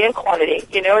quality and quantity,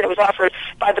 and it was offered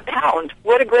by the pound.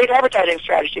 What a great advertising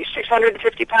strategy.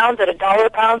 650 pounds at $1 a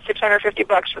pound,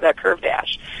 $650 for that curved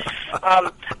dash.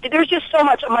 There's just so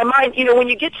much on my mind. When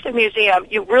you get to the museum,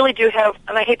 you really do have,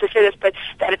 and I hate to say this, but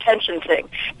that attention thing,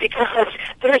 because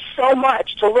there's so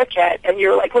much to look at, and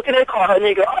you're like looking at a car, and then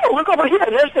you go, oh, look over here,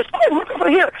 and there's this, oh, look over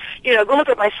here. Go look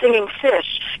at my singing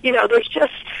fish. There's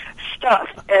just stuff,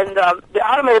 and the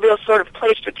automobiles sort of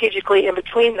play strategically in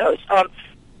between those.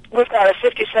 We've got a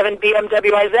 57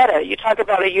 BMW Isetta. You talk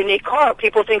about a unique car.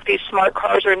 People think these smart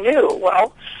cars are new.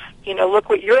 Well, look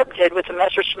what Europe did with the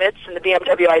Messerschmitts and the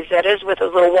BMW Izettas with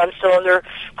those little one-cylinder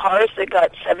cars that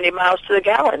got 70 miles to the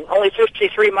gallon. Only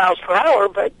 53 miles per hour,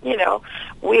 but,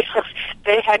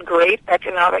 they had great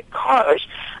economic cars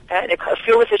and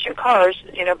fuel-efficient cars,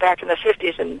 back in the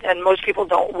 50s, and most people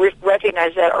don't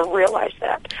recognize that or realize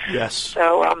that. Yes.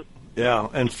 So, yeah,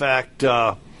 in fact,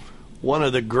 one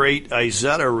of the great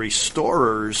Isetta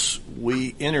restorers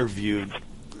we interviewed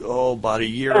about a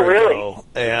year ago,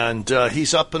 and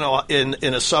he's up in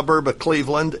a suburb of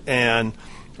Cleveland, and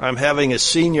I'm having a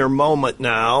senior moment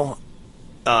now.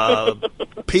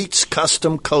 Pete's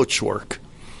Custom Coachwork,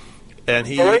 and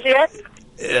where is he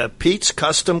at? Pete's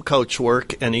Custom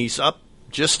Coachwork, and he's up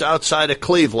just outside of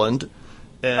Cleveland,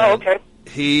 and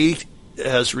he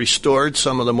has restored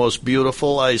some of the most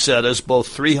beautiful Izettas,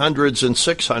 both 300s and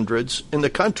 600s in the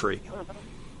country.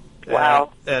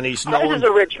 Wow. And he's known... Ours is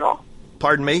original.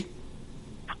 Pardon me?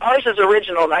 Ours is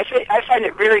original, and I find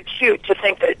it very cute to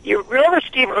think that... You remember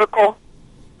Steve Urkel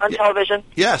on television?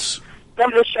 Yes.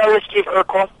 Remember the show with Steve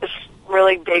Urkel? This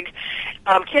really big...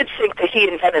 kids think that he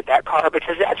invented that car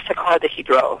because that's the car that he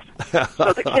drove.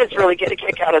 So the kids really get a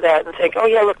kick out of that and think, oh,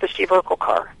 yeah, look, the Steve Urkel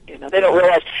car. They don't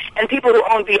realize. And people who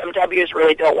own BMWs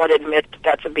really don't want to admit that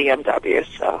that's a BMW.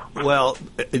 So. Well,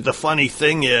 the funny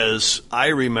thing is, I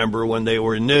remember when they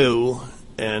were new,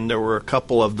 and there were a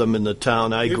couple of them in the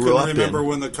town I grew up in. You can remember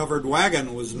when the covered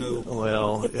wagon was new.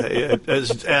 Well,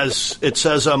 as it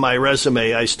says on my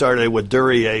resume, I started with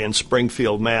Duryea in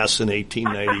Springfield, Mass. in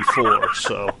 1894,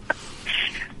 so...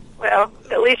 Well,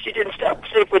 at least you didn't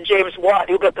stick with James Watt,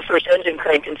 who built the first engine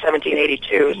crank in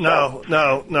 1782. So.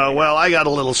 No. Well, I got a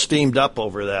little steamed up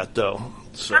over that, though.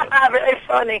 So. Very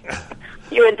funny.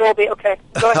 You and Dolby, okay.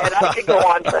 Go ahead. I could go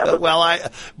on forever.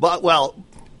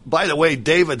 By the way,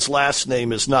 David's last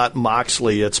name is not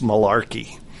Moxley, it's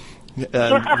Malarkey.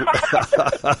 And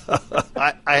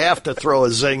I have to throw a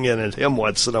zing in at him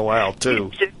once in a while, too.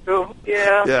 Me too.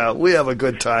 Yeah. Yeah, we have a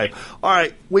good time. All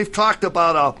right, we've talked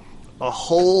about a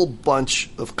whole bunch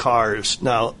of cars.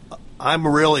 Now, I'm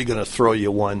really going to throw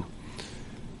you one.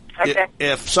 Okay.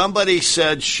 If somebody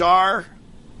said, Char,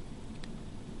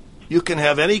 you can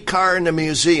have any car in the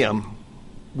museum,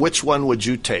 which one would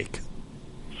you take?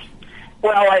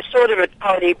 Well, I sort of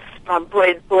already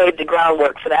laid the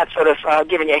groundwork for that, sort of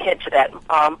giving you a hint to that.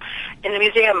 In the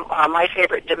museum, my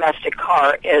favorite domestic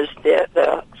car is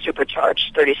the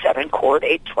supercharged 37 Cord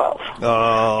 812.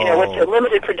 Oh. With the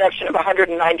limited production of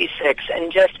 196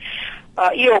 and just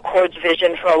E.O. Cord's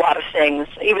vision for a lot of things,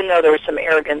 even though there was some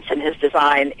arrogance in his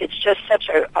design, it's just such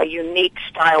a unique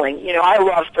styling. I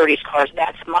love 30s cars.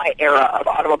 That's my era of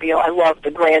automobile. I love the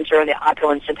grandeur and the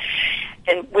opulence,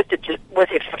 and with the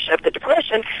exception of the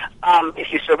Depression,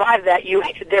 if you survived that,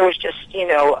 there was just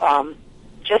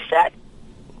just that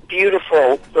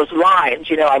beautiful, those lines.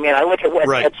 I look at what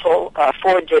Edsel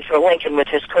Ford did for Lincoln with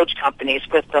his coach companies,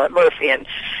 with Murphy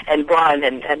and Braun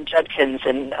and Judkins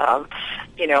and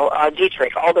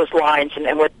Dietrich, all those lines,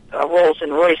 and what Rolls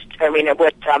and Royce.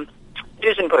 What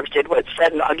Duesenberg did, what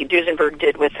Fred and Augie Duesenberg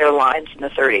did with their lines in the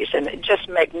 30s, and just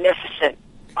magnificent,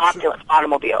 opulent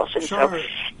automobiles. And so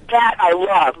that I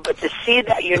love, but to see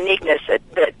that uniqueness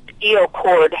that E.O.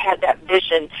 Cord had that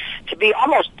vision to be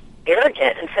almost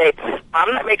arrogant and say,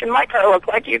 I'm not making my car look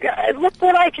like you guys. Look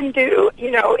what I can do.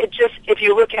 It just, if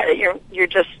you look at it, you're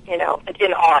just, in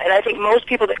awe. And I think most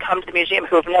people that come to the museum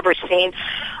who have never seen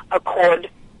a Cord,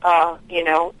 an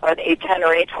 810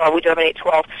 or 812, we do have an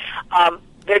 812,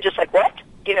 they're just like, what?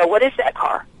 What is that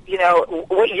car?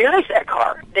 What year is that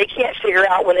car? They can't figure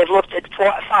out when they've looked at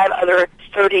 5 other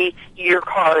 30-year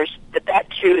cars that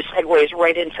too segues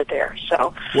right into there.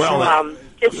 So,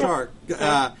 Char,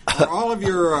 are all of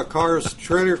your cars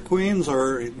trailer queens,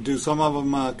 or do some of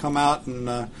them come out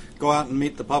and go out and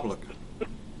meet the public?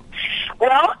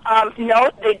 Well,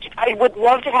 no, I would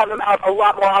love to have them out a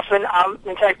lot more often.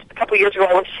 In fact, a couple of years ago,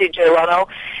 I went to see Jay Leno,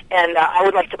 and I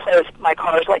would like to play with my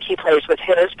cars like he plays with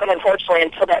his. But unfortunately,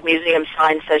 until that museum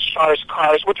sign says Char's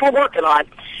Cars, which we're working on,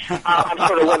 I'm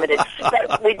sort of limited.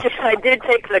 But I did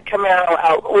take the Camaro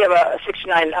out. We have a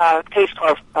 69 pace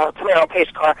car, Camaro pace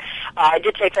car. I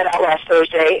did take that out last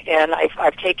Thursday, and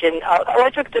I've taken. I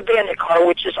took the Bandit car,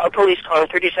 which is our police car,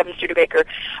 37 Studebaker,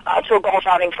 to a golf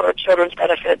outing for a children's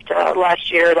benefit last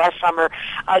summer.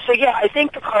 So yeah, I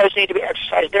think the cars need to be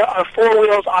exercised. There are 4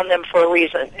 wheels on them for a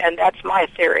reason, and that's my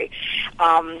theory.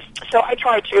 So I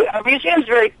try to. Our museum's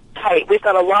very tight. We've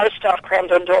got a lot of stuff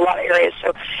crammed into a lot of areas,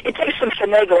 so it takes some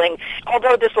finagling.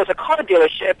 Although this was a car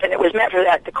dealership and it was meant for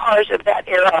that, the cars of that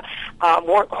era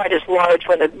weren't quite as large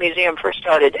when the museum first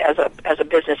started as a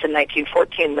business in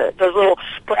 1914. Those little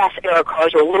brass era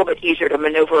cars are a little bit easier to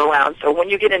maneuver around. So when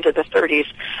you get into the 30s,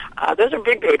 those are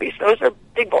big babies. Those are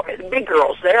big boys, big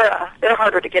girls. They're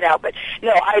harder to get out. But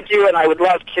no, I do, and I would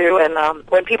love to. And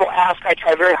when people ask, I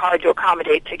try very hard to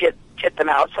accommodate to get them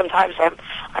out. Sometimes I'm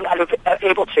not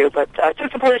able to, but I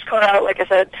took the police car out, like I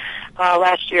said,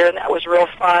 last year, and that was real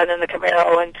fun, and the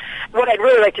Camaro. And what I'd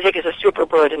really like to take is a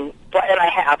Superbird, and I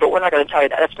have, but we're not going to tell you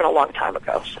that. That's been a long time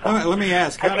ago. So. All right, let me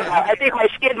ask. I think my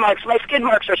skid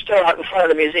marks are still out in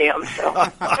front of the museum. So.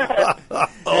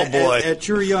 Oh boy! At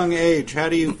your young age, how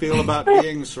do you feel about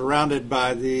being surrounded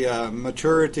by the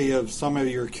maturity of some of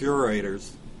your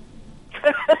curators?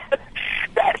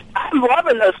 I'm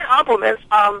loving those compliments.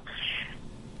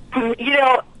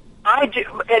 I do.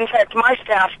 In fact, my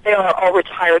staff, they are all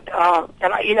retired,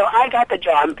 and I got the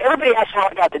job. Everybody asks how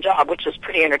I got the job, which is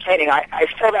pretty entertaining. I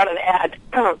filled out an ad.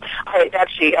 I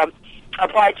actually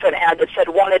applied to an ad that said,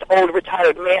 wanted old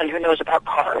retired man who knows about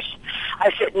cars. I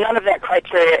fit none of that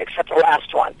criteria except the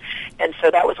last one, and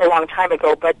so that was a long time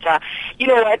ago. But you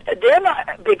know what? They're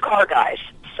not big car guys,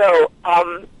 so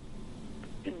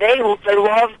they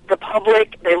love the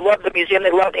public. They love the museum.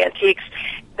 They love the antiques.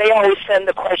 They always send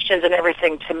the questions and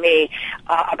everything to me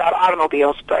about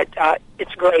automobiles, but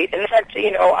it's great. And in fact,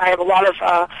 I have a lot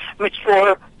of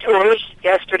mature tours.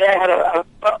 Yesterday I had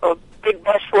a big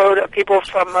busload of people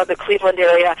from the Cleveland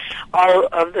area, all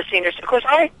of the seniors. Of course,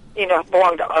 I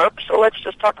belong to ARP, so let's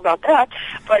just talk about that.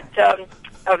 But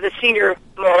of the senior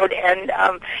mode, and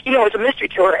it was a mystery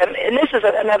tour, and this is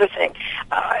another thing.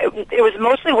 It was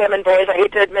mostly women, boys. I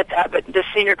hate to admit that, but the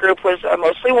senior group was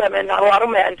mostly women, not a lot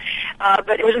of men.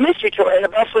 But it was a mystery tour, and the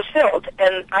bus was filled.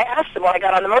 And I asked them when I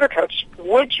got on the motor coach,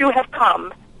 would you have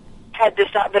come had this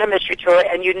not been a mystery tour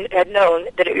and you had known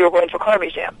that you were going to a car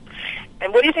museum?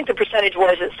 And what do you think the percentage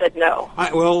was that said no? All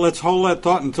right, well, let's hold that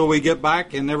thought until we get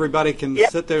back, and everybody can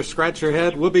sit there, scratch their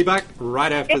head. We'll be back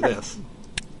right after this.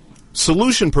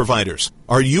 Solution providers,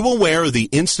 are you aware of the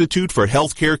Institute for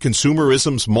Healthcare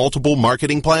Consumerism's multiple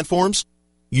marketing platforms?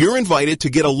 You're invited to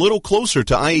get a little closer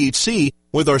to IHC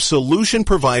with our Solution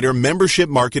Provider Membership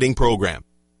Marketing Program.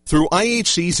 Through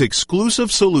IHC's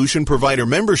exclusive Solution Provider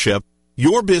membership,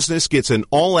 your business gets an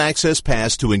all-access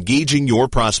pass to engaging your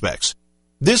prospects.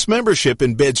 This membership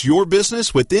embeds your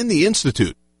business within the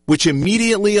Institute, which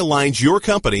immediately aligns your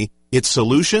company, its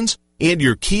solutions, and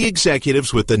your key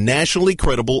executives with the nationally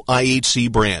credible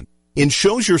IHC brand, and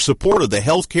shows your support of the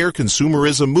healthcare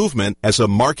consumerism movement as a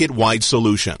market-wide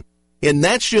solution. And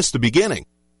that's just the beginning.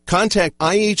 Contact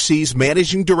IHC's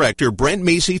Managing Director, Brent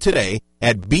Macy, today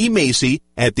at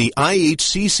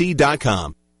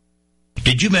bmacy@theihcc.com.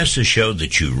 Did you miss a show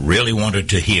that you really wanted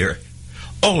to hear?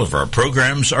 All of our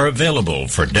programs are available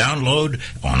for download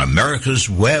on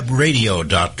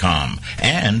americaswebradio.com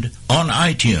and on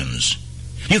iTunes.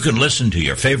 You can listen to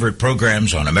your favorite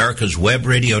programs on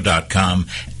americaswebradio.com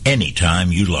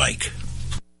anytime you like.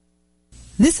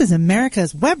 This is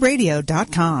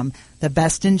americaswebradio.com, the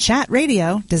best in chat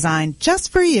radio designed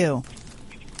just for you.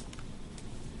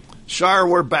 Char,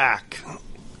 we're back.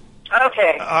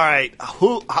 Okay. All right.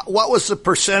 What was the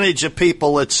percentage of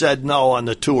people that said no on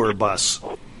the tour bus?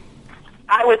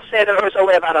 I would say there was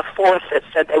only about a fourth that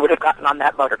said they would have gotten on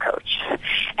that motor coach.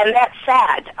 And that's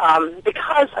sad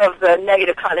because of the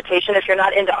negative connotation if you're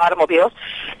not into automobiles.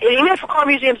 And even if car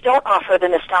museums don't offer the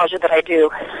nostalgia that I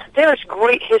do, there's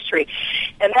great history.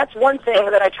 And that's one thing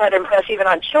that I try to impress even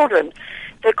on children,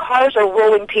 that cars are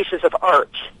rolling pieces of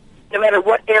art. No matter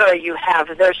what era you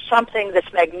have, there's something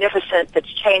that's magnificent that's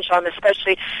changed on,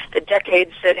 especially the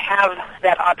decades that have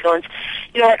that opulence.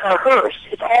 You know, like a hearse,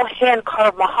 it's all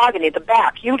hand-carved mahogany, the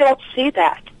back. You don't see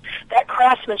that. That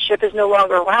craftsmanship is no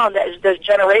longer around. Those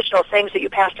generational things that you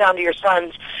pass down to your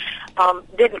sons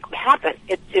didn't happen.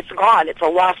 It's gone. It's a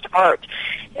lost art.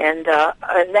 And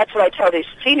that's what I tell these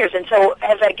seniors. And so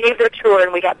as I gave their tour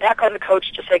and we got back on the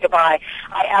coach to say goodbye,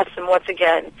 I asked them once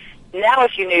again, now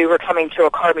if you knew you were coming to a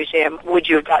car museum, would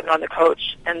you have gotten on the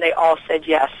coach? And they all said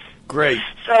yes. Great.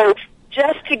 So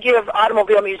just to give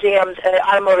automobile museums and the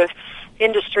automotive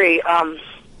industry a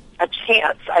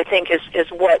chance, I think,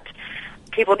 is what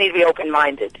people need to be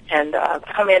open-minded and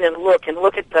come in and look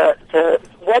at the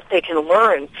what they can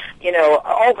learn, you know,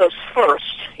 all those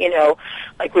firsts, you know,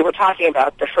 like we were talking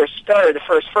about, the first star, the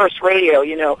first radio,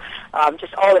 you know,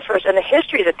 just all the first, and the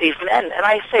history that these men, and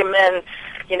I say men,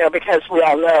 you know, because we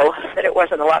all know that it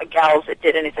wasn't a lot of gals that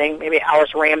did anything, maybe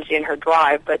Alice Ramsey and her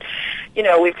drive, but, you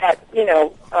know, we've got, you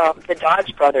know, the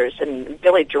Dodge brothers and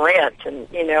Billy Durant and,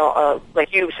 you know,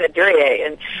 like you said, Duryea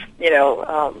and, you know,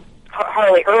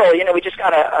 Harley Earl, you know, we just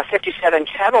got a 57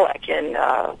 Cadillac in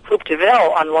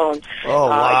Hoop-de-Ville on loan. Oh,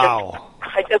 wow.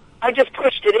 I just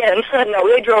pushed it in. No,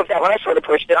 they drove that when I sort of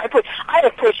pushed it. I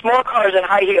have pushed more cars in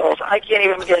high heels. I can't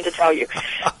even begin to tell you.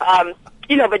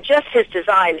 You know, but just his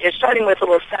design is starting with a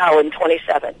little Sal in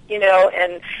 27, you know,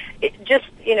 and it just,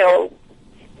 you know,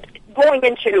 going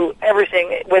into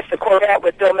everything with the Corvette,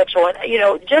 with Bill Mitchell, and, you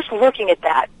know, just looking at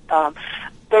that,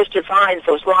 those designs,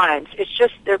 those lines, it's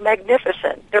just, they're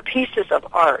magnificent. They're pieces of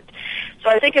art. So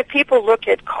I think if people look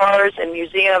at cars and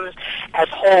museums as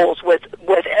wholes with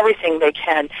everything they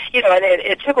can, you know, and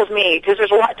it tickles me because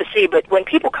there's a lot to see, but when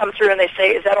people come through and they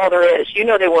say, is that all there is? You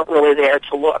know they weren't really there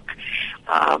to look.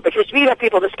 Because we have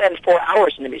people that spend 4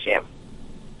 hours in the museum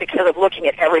because of looking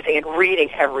at everything and reading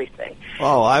everything.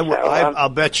 Oh, I'll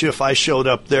bet you if I showed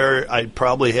up there, I'd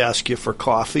probably ask you for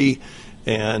coffee.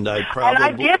 And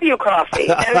I give you coffee,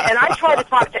 and I try to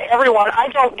talk to everyone. I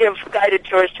don't give guided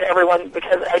tours to everyone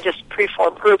because I just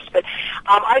preform groups, but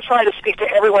I try to speak to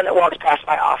everyone that walks past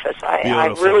my office.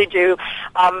 I really do.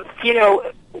 You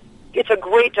know, it's a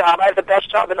great job. I have the best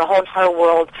job in the whole entire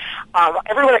world.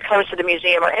 Everyone that comes to the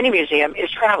museum or any museum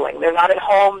is traveling. They're not at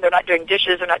home. They're not doing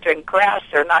dishes. They're not doing grass.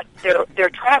 They're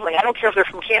traveling. I don't care if they're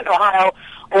from Canton, Ohio,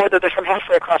 or whether they're from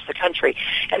halfway across the country.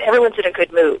 And everyone's in a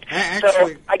good mood.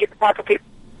 So I get to talk to people.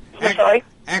 I'm sorry?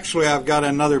 Actually, I've got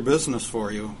another business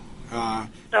for you.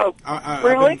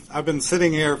 Really? I've been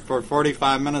sitting here for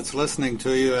 45 minutes listening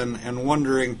to you and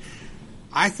wondering,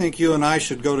 I think you and I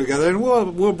should go together, and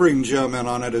we'll bring Jim in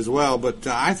on it as well, but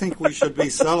I think we should be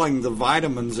selling the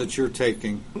vitamins that you're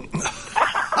taking.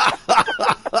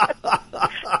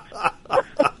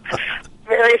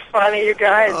 Very funny, you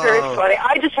guys. Very funny.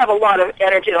 I just have a lot of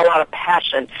energy and a lot of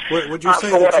passion. Would you say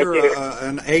that you're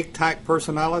an A-type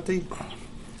personality?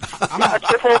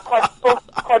 Triple,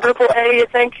 quadruple A, you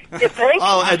think?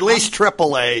 Oh, at least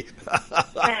triple A.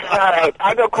 All right.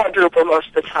 I go quadruple most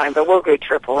of the time, but we'll go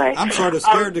triple A. I'm sort of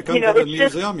scared to come to the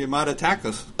museum. You might attack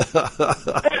us.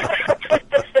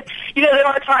 There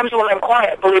are times when I'm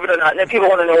quiet, believe it or not, and then people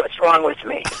want to know what's wrong with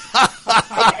me.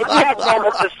 I have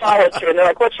moments of solitude, and they're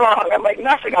like, what's wrong? I'm like,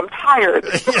 nothing, I'm tired.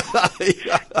 In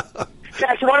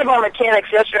fact, one of our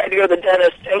mechanics yesterday had to go to the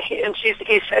dentist, and he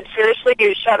said, seriously,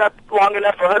 you shut up long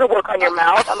enough for her to work on your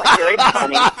mouth? I'm like, very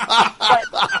funny. But,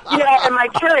 and my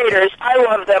curators, I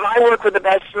love them. I work with the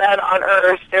best men on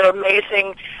earth. They're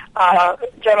amazing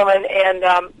gentlemen, and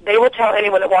they will tell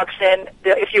anyone that walks in,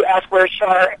 if you ask where's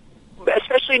Char,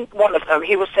 especially one of them,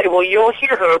 he will say, well, you'll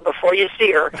hear her before you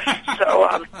see her.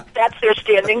 So that's their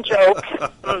standing joke.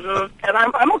 Mm-hmm. And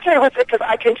I'm okay with it because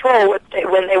I control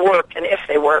when they work and if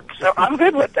they work. So I'm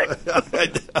good with it.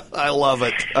 I love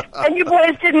it. And you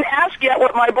boys didn't ask yet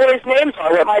what my boys' names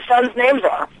are, what my son's names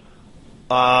are.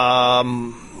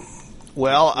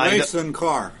 Well, Race and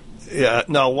Car. Yeah,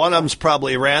 no, one of them's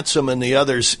probably Ransom and the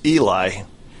other's Eli.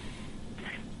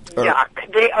 Yeah,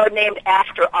 they are named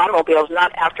after automobiles,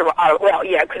 not after,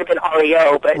 it could have been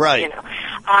REO, but, right.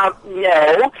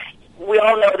 No. We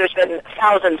all know there's been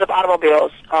thousands of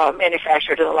automobiles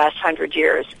manufactured in the last 100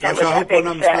 years. Gosh, I hope one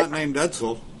of them's not named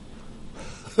Edsel.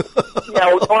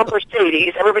 No, or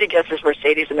Mercedes. Everybody guesses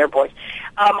Mercedes and their boys.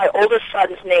 My oldest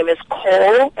son's name is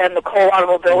Cole, and the Cole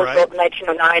automobile was built in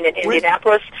 1909 in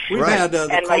Indianapolis. We've had the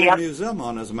Cole Museum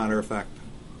on, as a matter of fact.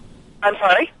 I'm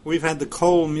sorry? We've had the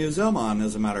Cole Museum on,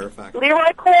 as a matter of fact.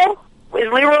 Leroy Cole? Is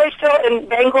Leroy still in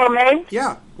Bangor, Maine?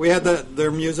 Yeah, we had their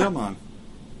museum on.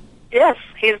 Yes,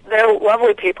 they're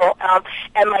lovely people. And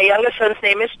my youngest son's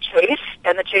name is Chase,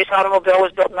 and the Chase automobile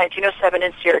was built in 1907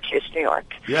 in Syracuse, New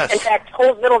York. Yes. In fact,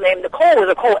 Cole's middle name, the Cole was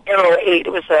a Cole Aero 8.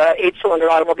 It was an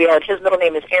 8-cylinder automobile, and his middle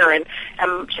name is Aaron.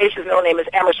 And Chase's middle name is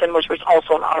Emerson, which was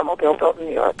also an automobile built in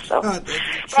New York. So, but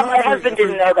my husband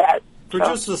didn't know that. For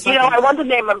just a second. I wanted to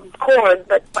name him Cord,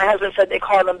 but my husband said they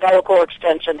call him umbilical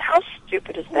extension. How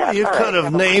stupid is that? You could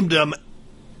have named him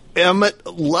Emmett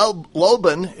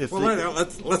Loban.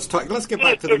 Let's talk. Let's get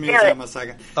back to the museum a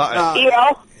second.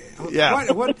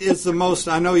 Yeah. What is the most?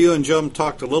 I know you and Jim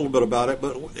talked a little bit about it,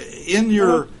 but in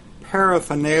your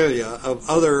paraphernalia of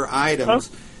other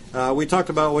items, we talked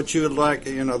about what you would like.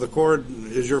 The Cord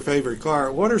is your favorite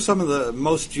car. What are some of the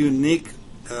most unique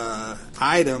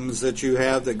items that you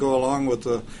have that go along with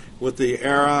the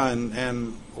era,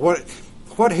 and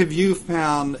what have you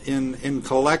found in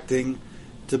collecting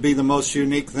to be the most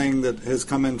unique thing that has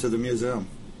come into the museum?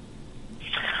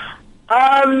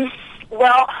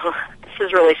 Well, this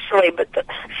is really silly, but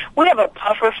we have a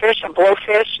puffer fish, a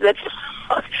blowfish. That's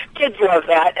kids love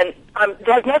that, and it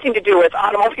has nothing to do with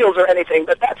automobiles or anything,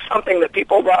 but that's something that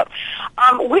people love.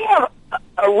 We have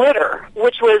a litter,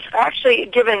 which was actually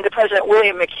given to President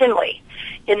William McKinley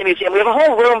in the museum. We have a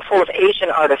whole room full of Asian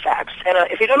artifacts, and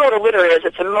if you don't know what a litter is,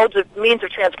 it's a means of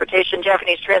transportation,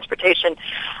 Japanese transportation,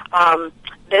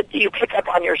 that you pick up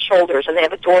on your shoulders, and they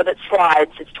have a door that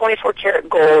slides. It's 24-karat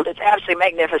gold. It's absolutely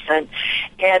magnificent,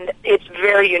 and it's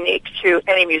very unique to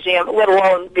any museum, let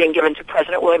alone being given to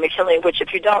President William McKinley, which,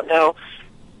 if you don't know,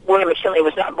 William McKinley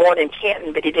was not born in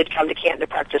Canton, but he did come to Canton to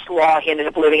practice law. He ended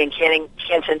up living in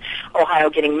Canton, Ohio,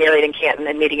 getting married in Canton,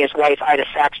 and meeting his wife, Ida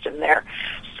Saxton, there.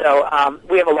 So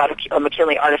we have a lot of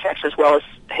McKinley artifacts, as well as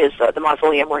his the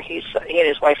mausoleum where he and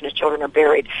his wife and his children are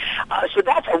buried. So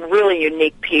that's a really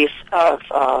unique piece of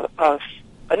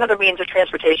another means of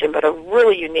transportation, but a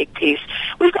really unique piece.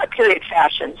 We've got period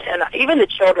fashions, and even the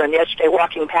children yesterday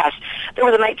walking past, there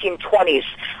was a 1920s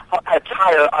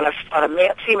attire on a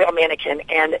female mannequin,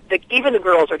 and even the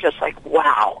girls are just like,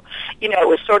 wow. It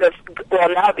was sort of,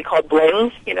 now it'd be called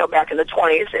bling. Back in the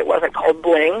 20s, it wasn't called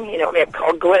bling. It may have been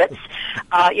called glitz.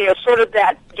 Sort of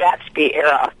that Gatsby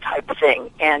era type of thing,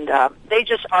 and they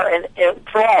just are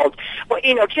enthralled. Well,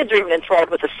 kids are even enthralled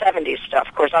with the 70s stuff.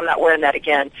 Of course, I'm not wearing that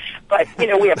again, but,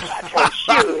 we have platform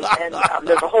shoes, and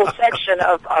there's a whole section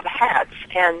of hats,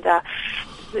 and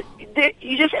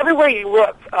you just, everywhere you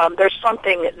look, there's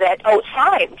something that,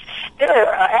 signs. There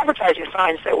are advertising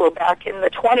signs that were back in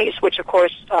the 20s, which, of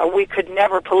course, we could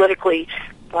never politically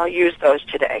use those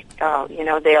today.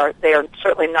 They are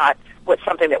certainly not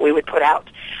something that we would put out.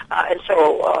 And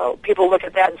so people look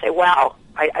at that and say, wow,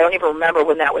 I don't even remember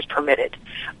when that was permitted.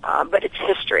 But it's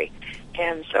history.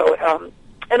 And so,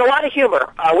 and a lot of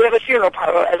humor. We have a funeral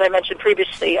parlor, as I mentioned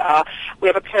previously. We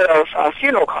have a pair of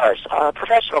funeral cars,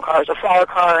 professional cars, a flower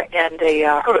car and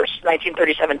a hearse,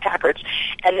 1937 Packards,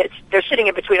 and they're sitting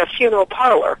in between a funeral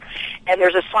parlor, and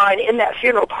there's a sign in that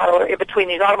funeral parlor in between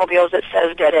these automobiles that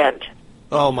says "Dead End."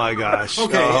 Oh, my gosh.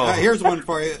 Okay, here's one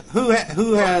for you. Who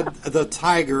had the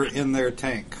tiger in their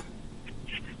tank?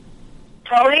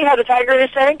 Tony had a tiger in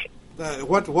his tank?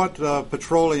 What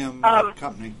petroleum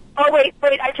company? Oh, wait,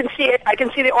 I can see it. I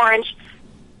can see the orange.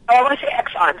 Oh, I want to say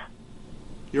Exxon.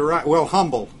 You're right. Well,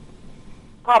 Humble,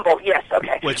 yes,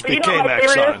 okay. Which but became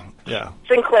Exxon. Yeah.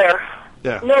 Sinclair.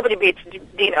 Yeah. Nobody beats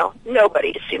Dino.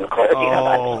 Nobody to Sinclair.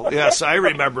 Oh, Dino. yes, I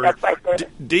remember. That's my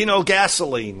favorite. Dino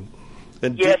Gasoline.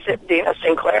 And Yes, Dino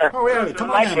Sinclair. Oh, yeah, come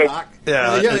on in, Doc.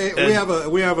 Yeah,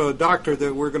 we have a doctor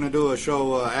that we're going to do a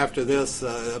show after this,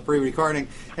 a pre-recording,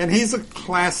 and he's a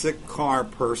classic car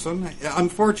person.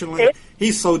 Unfortunately,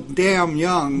 he's so damn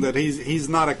young that he's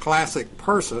not a classic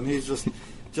person. He's just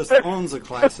owns a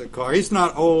classic car. He's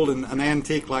not old and an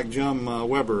antique like Jim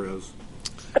Weber is.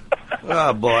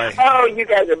 Oh, boy. Oh, you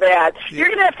guys are bad. You're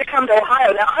going to have to come to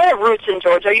Ohio. Now, I have roots in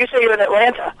Georgia. You say you're in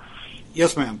Atlanta.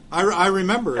 Yes, ma'am. I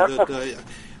remember that.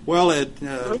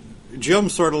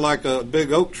 Jim's sort of like a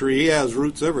big oak tree. He has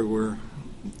roots everywhere.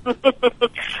 Well,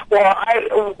 I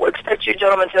expect you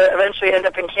gentlemen to eventually end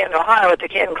up in Canton, Ohio at the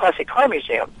Canton Classic Car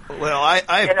Museum. Well,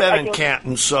 I've been in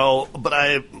Canton, but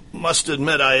I must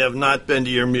admit I have not been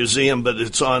to your museum, but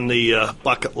it's on the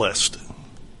bucket list.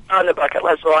 On the bucket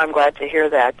list. Well, I'm glad to hear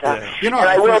that. You know, and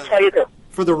I will tell you that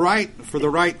for the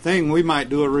right thing, we might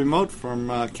do a remote from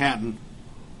Canton.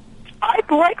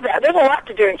 I'd like that. There's a lot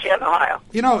to do in Canton, Ohio.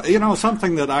 You know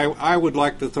something that I would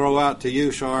like to throw out to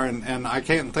you, Char, and I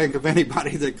can't think of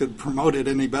anybody that could promote it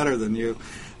any better than you,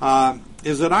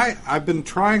 is that I've been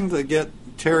trying to get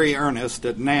Terry Ernest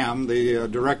at NAMM, the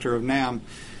director of NAMM,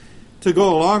 to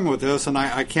go along with this, and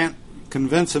I can't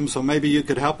convince him, so maybe you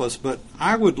could help us, but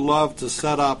I would love to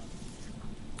set up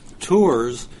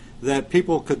tours that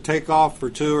people could take off for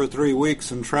 2 or 3 weeks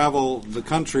and travel the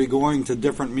country going to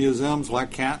different museums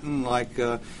like Canton, like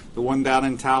the one down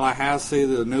in Tallahassee,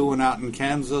 the new one out in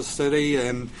Kansas City,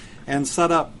 and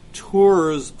set up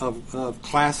tours of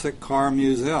classic car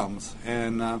museums.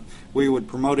 And we would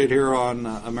promote it here on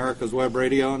America's Web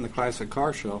Radio and the Classic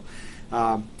Car Show.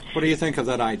 What do you think of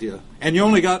that idea? And you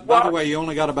only got, by the way, you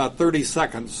only got about 30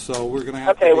 seconds, so we're going to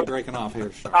have to be breaking off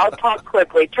here. I'll talk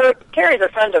quickly. Terry's a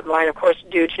friend of mine, of course,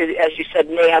 due to, as you said,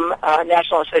 NAMM,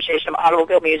 National Association of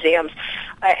Automobile Museums.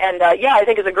 I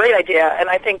think it's a great idea. And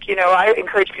I think, I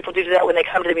encourage people to do that when they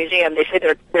come to the museum. They say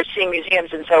they're seeing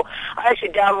museums. And so I actually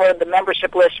download the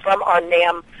membership list from our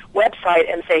NAMM website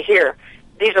and say, here,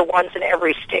 these are ones in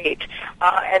every state.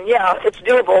 It's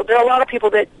doable. There are a lot of people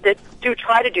that do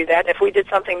try to do that. If we did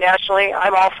something nationally,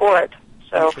 I'm all for it.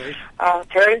 So, okay.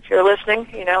 Terry, if you're listening,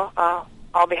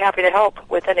 I'll be happy to help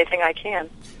with anything I can.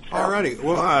 So. All righty.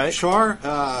 Well, all right.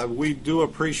 Char, we do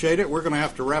appreciate it. We're going to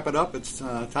have to wrap it up. It's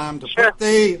time to put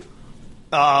the...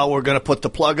 we're going to put the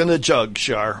plug in the jug,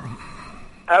 Char.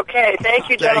 Okay. Thank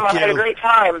you, gentlemen. I had a great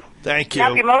time. Thank you.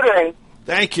 Happy motoring.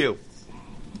 Thank you.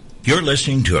 You're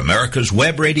listening to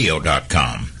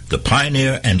AmericasWebRadio.com, the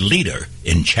pioneer and leader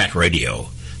in chat radio.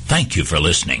 Thank you for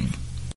listening.